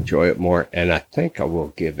did enjoy it more. And I think I will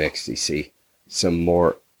give XTC some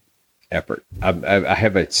more effort. I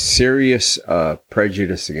have a serious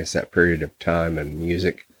prejudice against that period of time and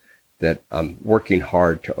music that I'm working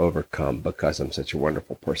hard to overcome because I'm such a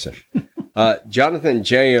wonderful person. Jonathan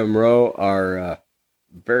J.M. Rowe, our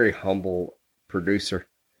very humble producer,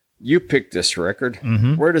 you picked this record.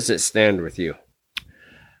 Mm-hmm. Where does it stand with you?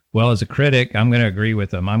 Well, as a critic, I'm going to agree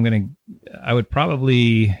with him. I would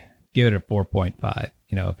probably give it a 4.5.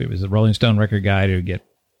 You know, if it was a Rolling Stone record guide, it would get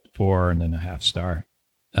 4 and then a half star.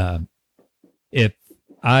 If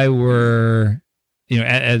I were, you know,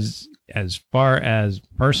 as far as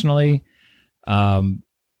personally,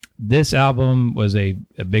 this album was a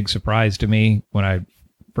big surprise to me when I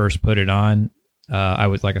first put it on. I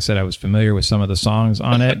was familiar with some of the songs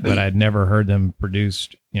on it, but I'd never heard them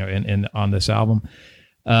produced, you know, on this album.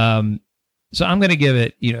 So I'm going to give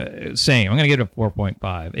it, you know, same. I'm going to give it a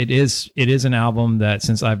 4.5. It is an album that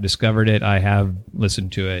since I've discovered it, I have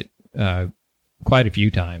listened to it quite a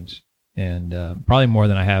few times, and probably more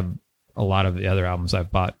than I have a lot of the other albums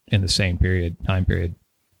I've bought in the same time period.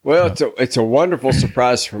 Well, it's a wonderful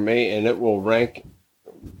surprise for me, and it will rank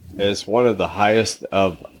as one of the highest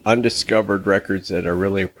of undiscovered records that are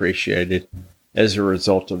really appreciated as a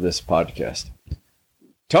result of this podcast.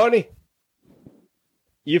 Tony,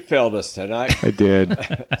 you failed us tonight. I did.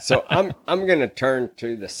 So I'm going to turn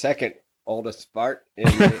to the second oldest part in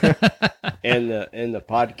the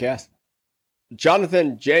podcast.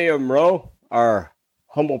 Jonathan J.M. Rowe, our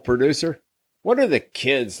humble producer. What are the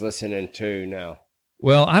kids listening to now?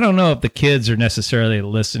 Well, I don't know if the kids are necessarily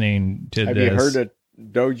listening to Have this. you heard of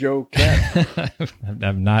Dojo Cat?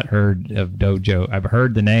 I've not heard of Dojo. I've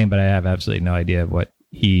heard the name, but I have absolutely no idea what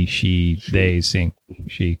he, she, they sing.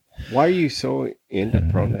 She. Why are you so into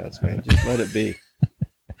pronouns, man? Just let it be.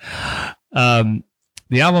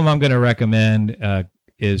 The album I'm going to recommend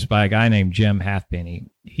is by a guy named Jim Halfpenny.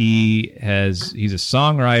 He's a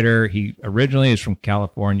songwriter. He originally is from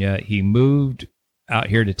California. He moved out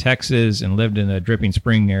here to Texas and lived in the Dripping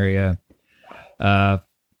Spring area for,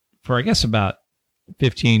 I guess, about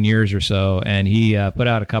 15 years or so. And he put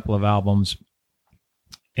out a couple of albums.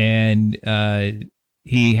 And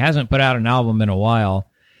he hasn't put out an album in a while,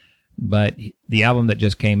 but the album that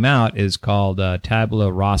just came out is called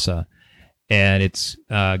Tabula Rasa. And it's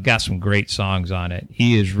got some great songs on it.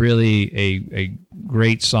 He is really a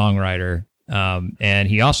great songwriter. And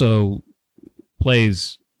he also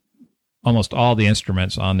plays almost all the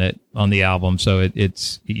instruments on the album. So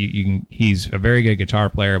he's a very good guitar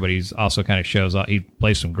player, but he's also kind of shows off. He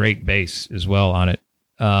plays some great bass as well on it.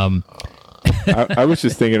 I was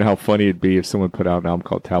just thinking how funny it'd be if someone put out an album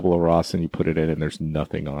called Tabula Rasa and you put it in and there's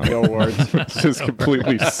nothing on it. No words. It's just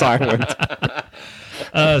completely silent.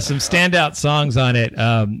 Some standout songs on it.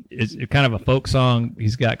 It's kind of a folk song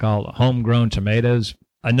he's got called Homegrown Tomatoes.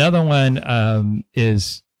 Another one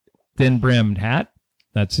is Thin Brimmed Hat.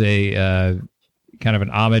 That's a kind of an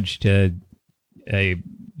homage to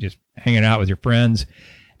just hanging out with your friends.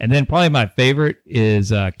 And then probably my favorite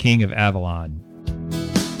is King of Avalon.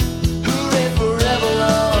 Hooray for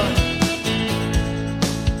Avalon!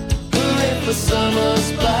 Hooray for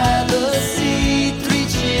summers by the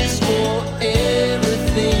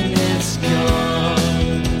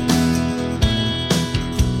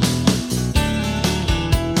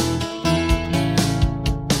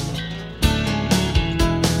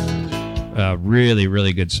really,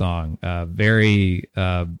 really good song. Very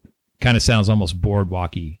kind of sounds almost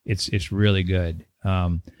boardwalky. It's really good.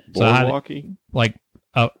 Boardwalky?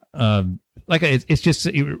 It's just,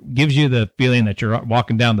 it gives you the feeling that you're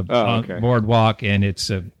walking down the boardwalk, and it's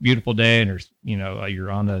a beautiful day, and there's,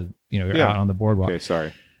 you're on the, out on the boardwalk. Okay,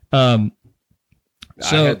 sorry. I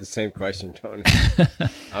had the same question, Tony.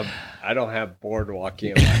 I don't have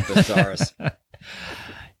boardwalking in my thesaurus.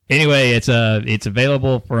 Anyway, it's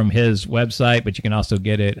available from his website, but you can also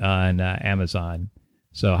get it on Amazon.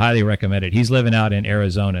 So highly recommend it. He's living out in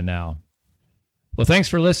Arizona now. Well, thanks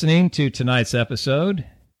for listening to tonight's episode.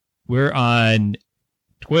 We're on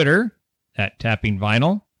Twitter at Tapping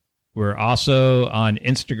Vinyl. We're also on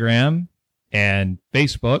Instagram and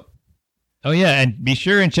Facebook. Oh, yeah, and be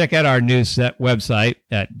sure and check out our new website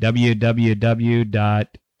at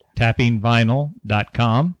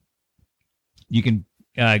www.tappingvinyl.com. You can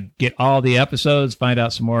get all the episodes, find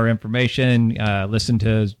out some more information, listen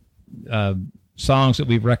to songs that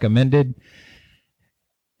we've recommended,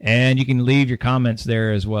 and you can leave your comments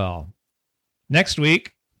there as well. Next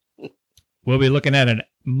week, we'll be looking at a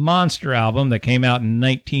monster album that came out in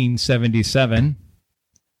 1977,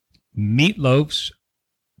 Meatloaf's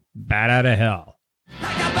Bat Out of Hell.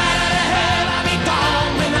 Like a bat out of hell, I'll be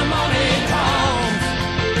gone when the morning comes.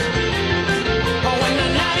 But when the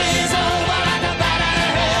night is over, like a bat out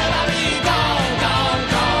of hell, I'll be gone.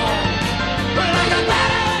 Like a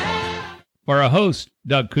bat out of hell. For our host,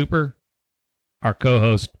 Doug Cooper, our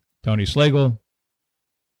co-host, Tony Slagle,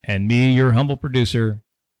 and me, your humble producer,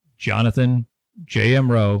 Jonathan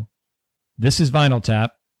J.M. Rowe, this is Vinyl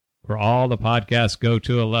Tap, where all the podcasts go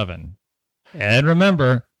to 11. And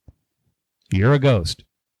remember, you're a ghost.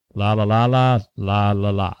 La la la la la la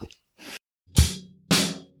la.